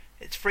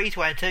 It's free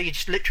to enter. You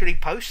just literally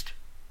post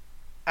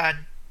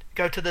and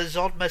go to the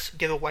Zodmas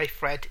giveaway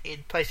thread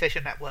in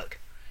PlayStation Network.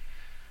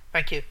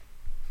 Thank you.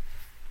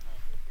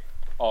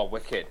 Oh,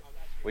 wicked,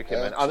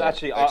 man.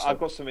 Excellent. I've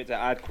got something to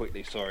add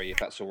quickly. Sorry, if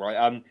that's all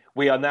right.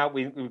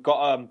 We've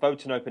got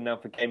voting open now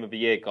for Game of the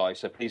Year, guys.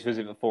 So please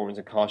visit the forums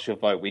and cast your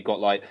vote. We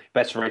got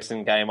best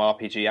racing game,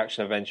 RPG,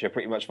 action adventure,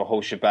 pretty much the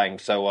whole shebang.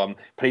 So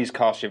please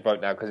cast your vote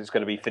now because it's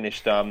going to be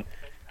finished.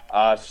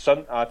 I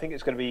think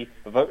it's going to be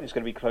the voting is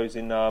going to be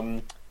closing.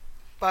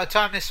 By the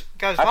time this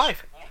goes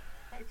live.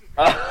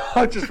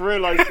 I just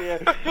realised here.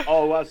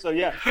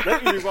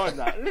 Let me rewind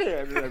that.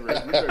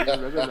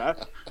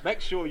 Make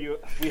sure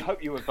we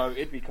hope you have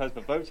voted because the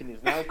voting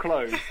is now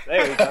closed.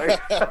 There we go.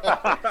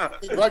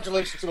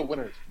 Congratulations to the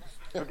winners.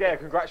 Okay,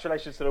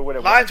 congratulations to the winner.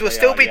 Lines will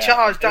still be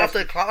charged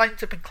after the lines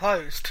have been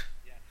closed.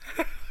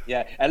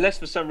 Yeah, unless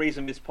for some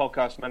reason this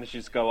podcast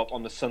manages to go up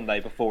on the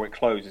Sunday before it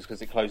closes,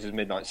 because it closes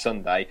midnight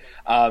Sunday.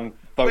 Vote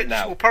Which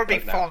now. will probably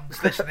be Vote now.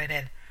 Fonz listening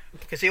in,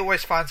 because he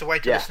always finds a way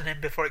to listen in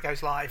before it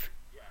goes live.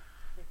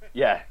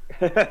 Yeah.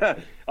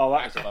 Oh,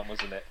 that was fun,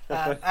 wasn't it?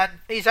 And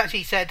he's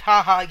actually said,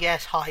 haha,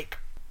 yes, hype.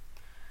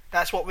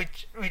 That's what we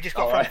just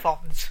got All from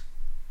Fonz.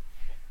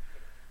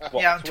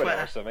 What, Yeah, on Twitter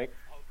Twitter. or something?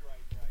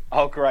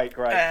 Oh, great.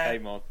 Hey,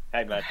 Mon.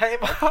 Hey, man. Hey,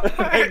 Mon.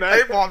 Hey, man.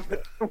 Hey, Mon.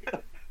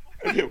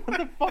 What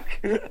the fuck?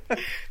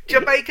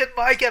 Jamaican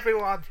Mike,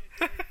 everyone.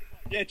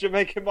 Yeah,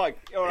 Jamaican Mike.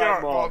 All You're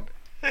right, right, Mon.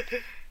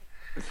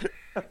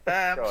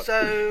 Mon.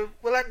 So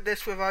we'll end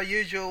this with our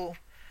usual.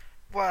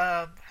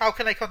 How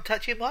can they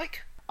contact you,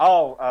 Mike?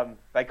 Oh,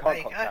 they There can't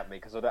you go. contact me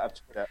because I don't have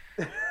Twitter.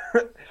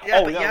 Yeah,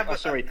 oh, but no, you have,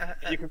 sorry.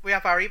 You can... we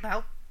have our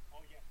email.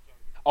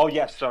 Oh,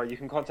 yes, sorry. You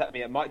can contact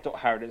me at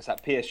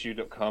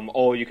mike.harrodins@psu.com,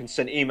 or you can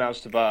send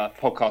emails to the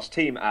podcast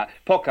team at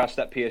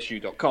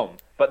podcast@psu.com.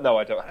 But no,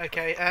 I don't have.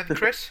 Okay, and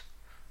Chris.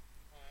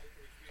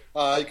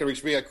 You can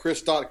reach me at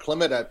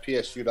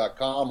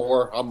chris.clement@psu.com,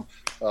 or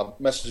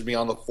message me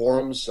on the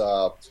forums.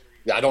 I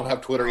don't have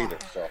Twitter either.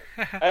 So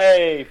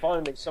Hey,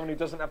 finally, someone who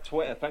doesn't have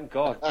Twitter. Thank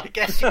God. I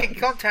guess you can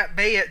contact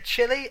me at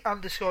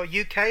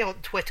chili_UK on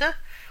Twitter,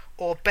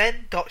 or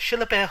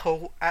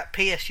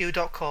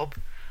ben.shillabearhall@psu.com.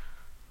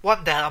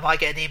 One day I might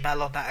get an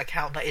email on that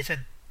account that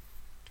isn't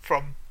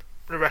from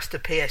the rest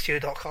of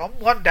psu.com.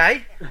 One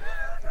day.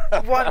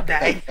 One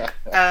day.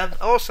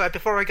 Also,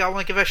 before I go, I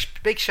want to give a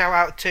big shout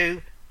out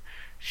to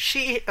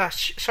sorry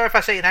if I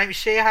say your name,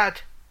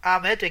 Shihad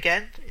Ahmed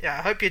again. Yeah,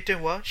 I hope you're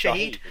doing well.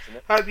 Shahid. isn't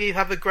it? Hope you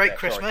have a great Yeah,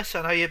 Christmas.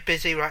 I know you're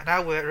busy right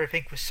now with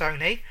everything with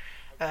Sony.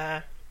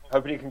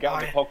 Hoping you can get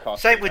on the podcast.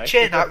 Same with mate.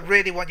 Chin. I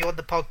really want you on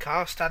the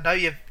podcast. I know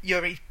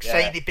you're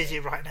insanely busy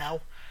right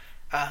now.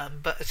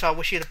 But so I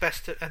wish you the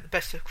best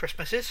of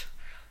Christmases,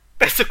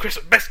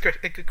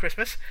 good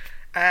Christmas,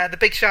 and a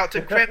big shout out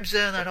to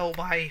Crimson and all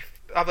my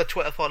other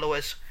Twitter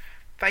followers.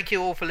 Thank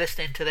you all for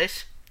listening to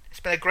this. It's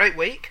been a great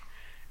week,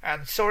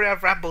 and sorry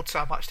I've rambled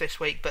so much this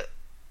week, but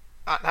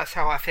that's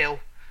how I feel.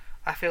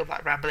 I feel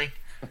like rambling.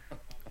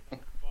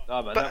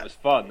 Oh man, that was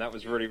fun. That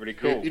was really, really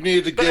cool. you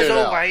needed to But get as it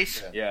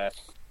always, out. Yeah.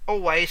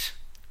 always,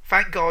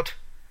 thank God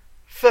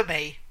for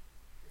me.